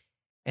 Yeah.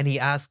 And he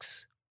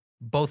asks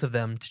both of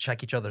them to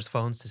check each other's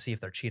phones to see if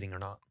they're cheating or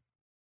not.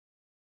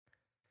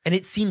 And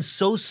it seems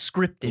so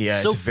scripted, yeah,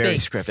 so it's very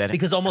fake. scripted.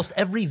 Because almost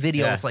every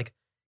video Yeah. is like,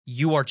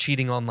 you are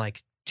cheating on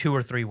like 2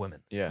 or 3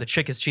 women. Yeah. The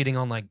chick is cheating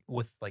on like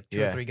with like 2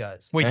 Yeah. or 3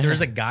 guys. Wait,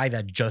 there's a guy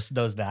that just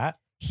does that.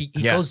 He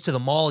Yeah. goes to the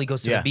mall, he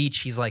goes to Yeah. the beach,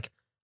 he's like,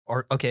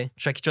 okay,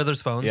 check each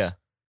other's phones. Yeah.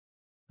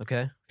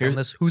 Okay. Here's- Found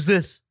this. Who's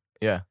this?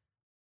 Yeah.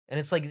 And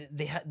it's like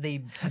they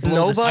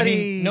blow this- Nobody. I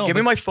mean, no, give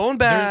me but my phone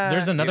back.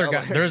 There's another You know,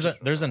 guy.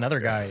 like- There's another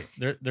guy.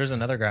 There's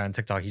another guy on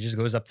TikTok. He just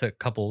goes up to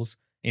couples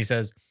and he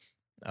says,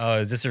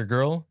 "Is this your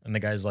girl?" And the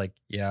guy's like,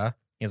 "Yeah."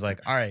 He's like,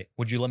 "All right,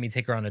 would you let me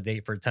take her on a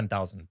date for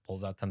 $10,000?"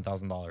 Pulls out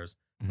 $10,000.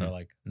 They're Mhm.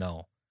 like,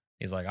 "No."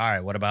 He's like, "All right,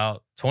 what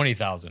about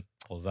 20,000?"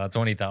 Pulls out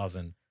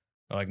 20,000.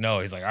 They're like, "No."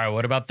 He's like, "All right,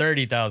 what about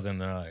 30,000?"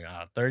 They're like,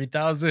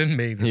 30,000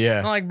 maybe. Yeah.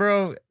 I'm like,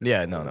 bro,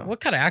 Yeah, no. what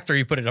kind of actor are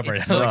you putting up right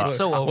It's now? so, Like, it's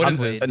so what is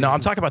overplayed. this? No,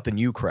 I'm talking about the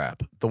new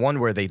crap. The one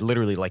where they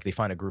literally like they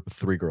find a group of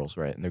 3 girls,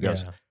 right? And they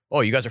goes, Yeah.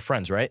 "Oh, you guys are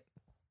friends, right?"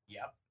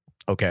 Yep.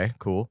 Okay,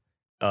 cool.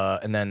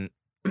 And then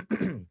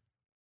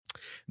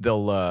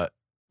they'll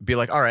be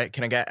like, "All right,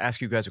 can I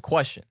ask you guys a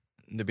question?"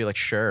 And they'd be like,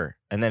 "Sure."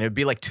 And then it'd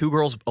be like 2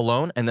 girls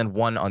alone, and then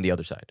 1 on the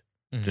other side,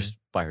 Mhm. just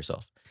by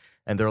herself.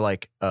 And they're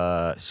like,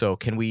 "So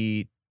can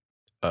we?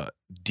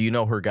 Do you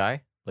know her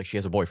guy? Like, she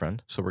has a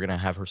boyfriend, so we're gonna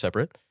have her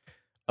separate.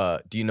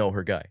 Do you know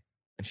her guy?"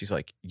 And she's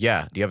like,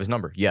 "Yeah." "Do you have his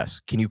number?" "Yes."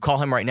 "Can you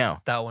call him right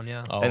now?" That one,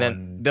 yeah. Oh, And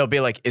then they'll be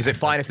like, "Is it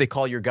fine if they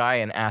call your guy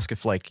and ask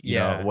if like, you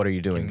know, what are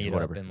you can doing? meet or up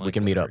whatever. and, We like,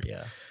 can meet up."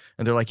 whatever, Yeah.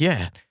 And they're like,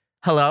 "Yeah,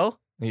 hello."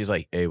 And he's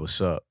like, "Hey, what's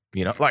up?"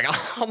 You know, like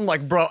I'm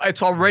like, bro,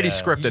 it's already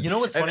Yeah. scripted. You know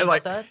what's And funny they're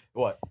about like, that?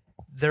 What?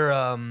 There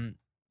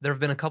have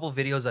been a couple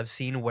videos I've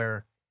seen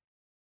where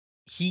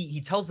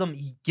he tells them,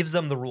 he gives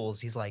them the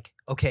rules. He's like,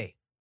 okay,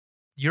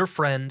 your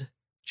friend,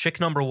 chick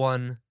number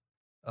 1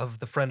 of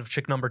the friend of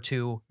chick number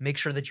 2, make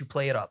sure that you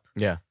play it up.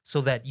 Yeah.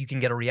 So that you can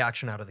get a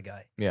reaction out of the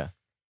guy. Yeah.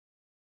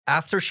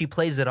 After she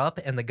plays it up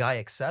and the guy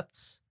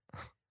accepts,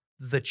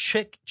 the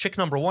chick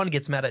number 1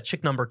 gets mad at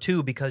chick number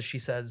 2 because she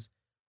says,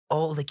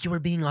 oh, like you were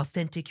being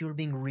authentic, you were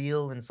being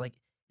real. And it's like,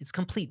 it's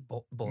complete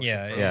bullshit.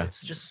 Yeah, bro. yeah.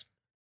 It's just,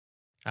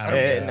 I don't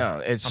get it. No,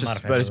 it's I'm not a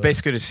just, fan but of it's those.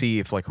 basically to see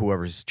if like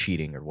whoever's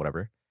cheating or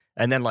whatever.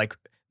 And then like,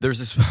 there's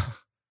this.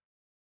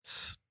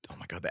 Oh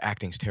my god, the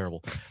acting's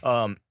terrible.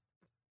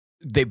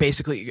 They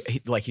basically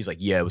he's like,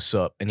 "Yeah, what's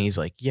up?" And he's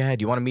like, "Yeah,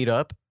 do you want to meet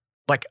up?"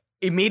 Like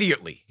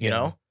immediately, you Yeah.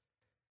 know.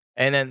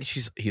 And then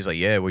he's like,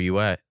 "Yeah, where you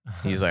at?"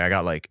 He's like, "I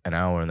got like an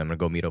hour, and then I'm gonna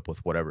go meet up with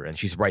whatever." And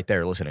she's right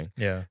there listening,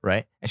 Yeah.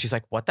 right? And she's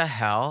like, "What the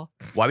hell?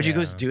 Why would you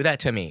guys Yeah. do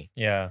that to me?"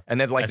 Yeah.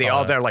 And then like I they saw all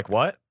that. they're like,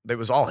 "What?" It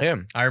was all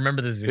him. I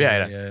remember this video.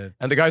 Yeah, Yeah.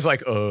 And the guy's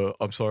like,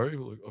 I'm sorry.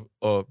 Like,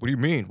 what do you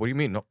mean? What do you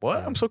mean? No, what?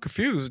 Yeah. I'm so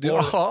confused.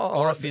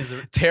 or if he's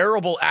a,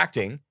 Terrible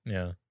acting.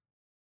 Yeah.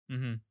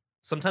 mhm.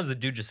 Sometimes the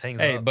dude just hangs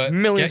Hey, up. but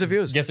Millions of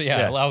views. Guess what?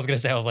 Yeah, Yeah. I was gonna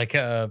say I was like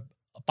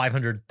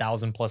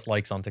 500,000 plus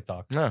likes on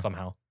TikTok Yeah.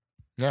 somehow.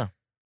 Yeah. Yeah,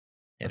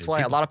 That's dude,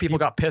 why a lot of people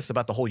got pissed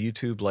about the whole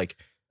YouTube. Like,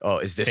 oh,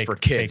 is this fake- for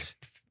kids?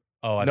 fake-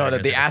 Oh, I No, thought you that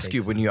were they gonna say ask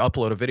you fake. when you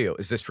upload a video,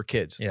 is this for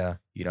kids? Yeah.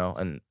 You know,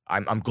 and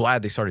I'm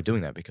glad they started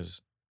doing that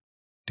because,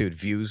 dude,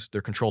 views,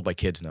 they're controlled by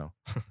kids now.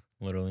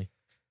 Literally.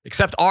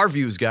 Except our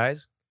views,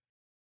 guys.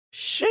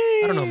 Shit.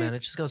 I don't know, man. It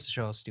just goes to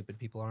show how stupid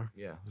people are.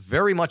 Yeah,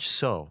 very much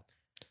so.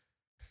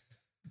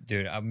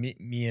 Dude,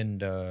 me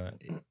and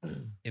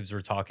Ibs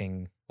were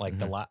talking like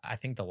I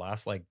think the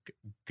last like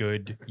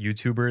good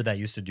YouTuber that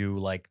used to do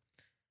like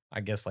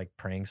I guess like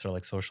pranks or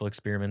like social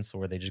experiments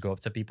where they just go up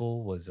to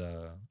people was I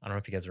don't know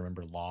if you guys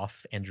remember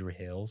Loft, Andrew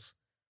Hales.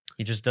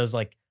 He just does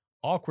like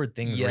awkward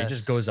things where he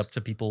just goes up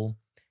to people,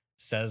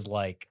 says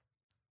like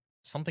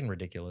something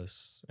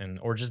ridiculous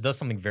or just does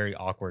something very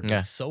awkward. Yeah.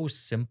 It's so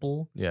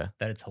simple Yeah.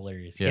 that it's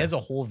hilarious. Yeah. He has a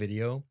whole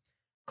video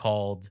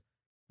called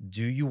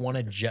 "Do you want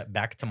to jet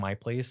back to my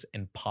place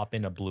and pop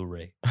in a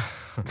Blu-ray?"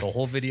 The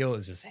whole video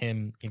is just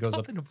him. He goes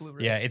Pop up. in a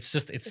Blu-ray. Yeah, it's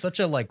such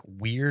a like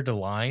weird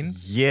line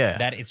Yeah.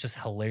 that it's just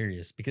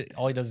hilarious because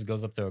all he does is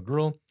goes up to a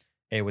girl.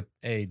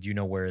 Hey, do you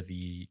know where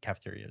the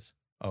cafeteria is?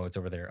 Oh, it's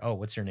over there. Oh,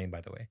 what's your name,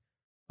 by the way?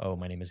 Oh,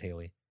 my name is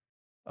Haley.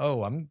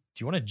 Oh, do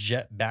you want to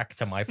jet back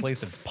to my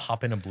place and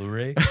pop in a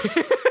Blu-ray?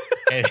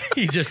 And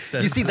he just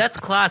says, You see, that's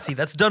classy.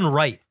 That's done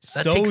right.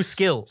 That takes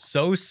skill.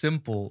 So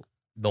simple.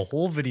 The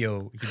whole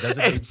video, he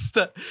doesn't.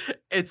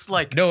 It's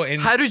like No, and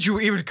how did you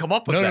even come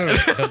up with no,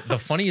 that? no. The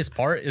funniest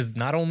part is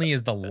not only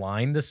is the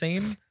line the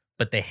same,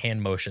 but the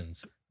hand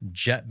motions.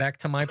 Jet back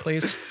to my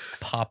place,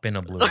 pop in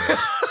a Blu-ray.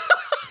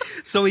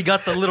 So he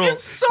got the little. If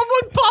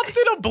someone popped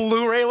in a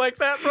Blu-ray like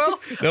that,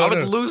 bro, I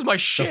would lose my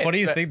shit. The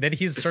funniest thing that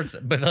he starts,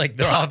 but like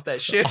they're Pop off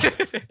that shit.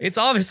 It's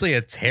obviously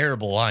a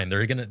terrible line.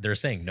 They're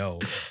saying no,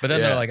 but then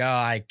Yeah. they're like, oh,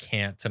 I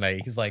can't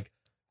tonight. He's like,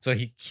 so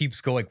he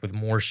keeps going with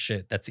more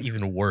shit that's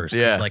even worse.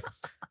 Yeah. He's like,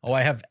 oh,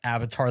 I have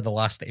Avatar: The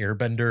Last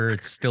Airbender.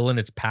 It's still in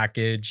its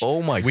package.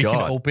 Oh my we god.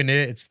 can open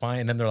it. It's fine.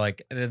 And then they're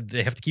like,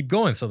 they have to keep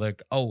going. So they're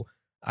like, oh,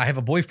 I have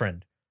a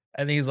boyfriend.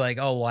 And he's like,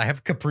 oh, well, I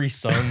have Capri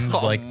Suns.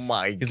 Oh Like,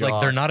 my he's god.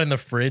 like, they're not in the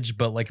fridge,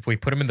 but like if we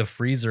put them in the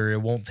freezer,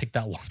 it won't take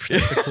that long for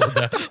them to cool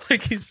down.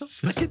 Like he's just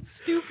Fucking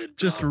stupid.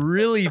 just bro.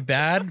 really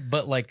bad,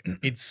 but like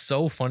it's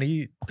so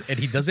funny. And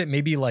he does it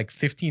maybe like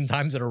 15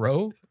 times in a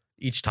row.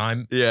 Each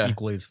time Yeah.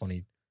 equally as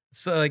funny.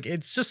 So like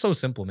it's just so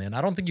simple, man.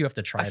 I don't think you have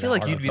to try I feel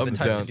that like hard you'd be on the YouTube.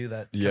 type down. to do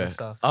that kind Yeah. of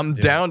stuff. I'm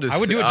Dude, down to. I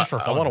would do it just for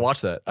I fun. want to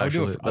watch that. I would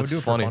do Actually, it, I would that's do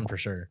it funny. for fun for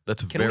sure.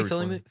 That's Can very we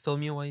funny.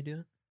 film you while you do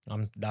it?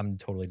 I'm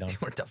totally down.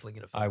 We're definitely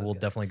gonna. Film I this will guy.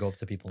 definitely go up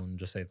to people and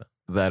just say that.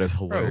 That is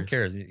Bro, hilarious. who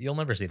cares? You'll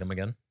never see them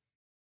again.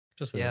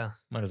 Just Yeah.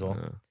 might as well.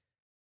 Yeah.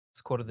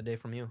 It's quote of the day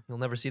from you. You'll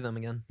never see them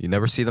again. You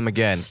never see them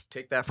again.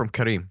 Take that from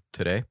Kareem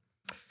today.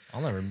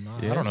 I'll never.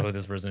 Yeah. I don't know who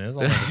this person is.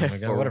 I'll never see them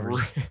again. For Whatever. real.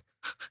 Just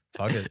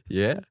Fuck it.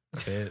 Yeah.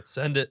 Say it.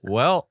 Send it.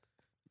 Well,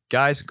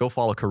 guys, go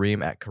follow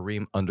Kareem at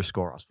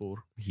Kareem_Asfoor.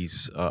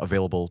 He's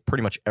available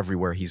pretty much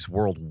everywhere. He's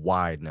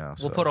worldwide now.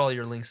 We'll so- put all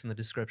your links in the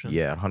description.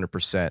 Yeah,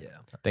 100%. Yeah.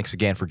 Thanks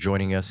again for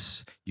joining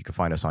us. You can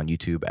find us on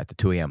YouTube at the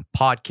 2 a.m.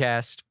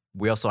 podcast.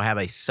 We also have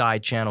a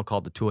side channel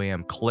called the 2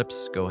 a.m.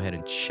 Clips. Go ahead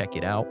and check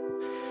it out.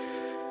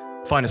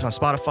 Find us on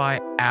Spotify,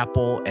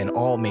 Apple, and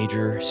all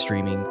major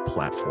streaming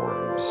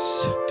platforms.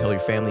 Tell your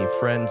family and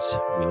friends.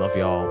 We love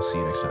y'all. See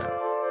you next time.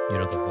 You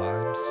know the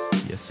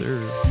vibes. Yes,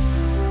 sir.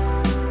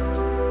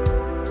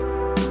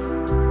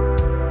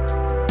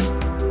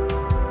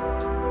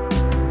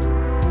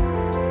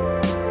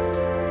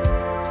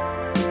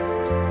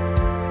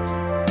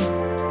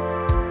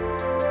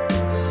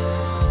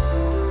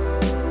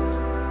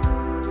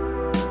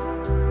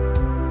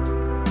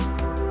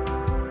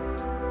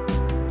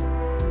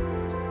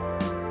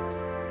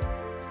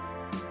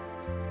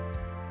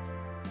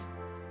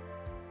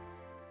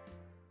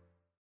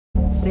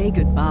 Say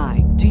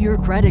goodbye to your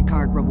credit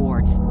card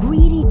rewards.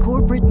 Greedy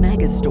corporate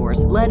mega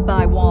stores, led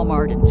by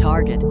Walmart and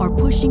Target, are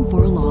pushing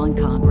for a law in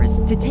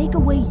Congress to take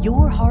away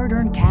your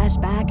hard-earned cash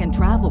back and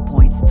travel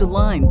points to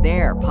line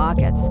their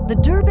pockets. The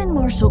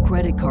Durbin-Marshall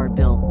credit card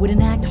bill would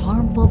enact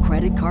harmful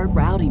credit card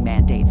routing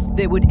mandates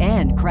that would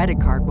end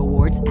credit card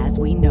rewards as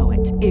we know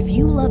it. If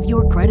you love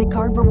your credit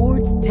card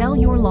rewards, tell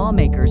your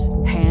lawmakers,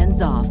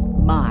 hands off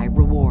my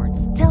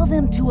rewards. Tell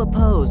them to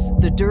oppose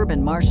the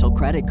Durbin-Marshall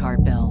credit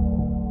card bill.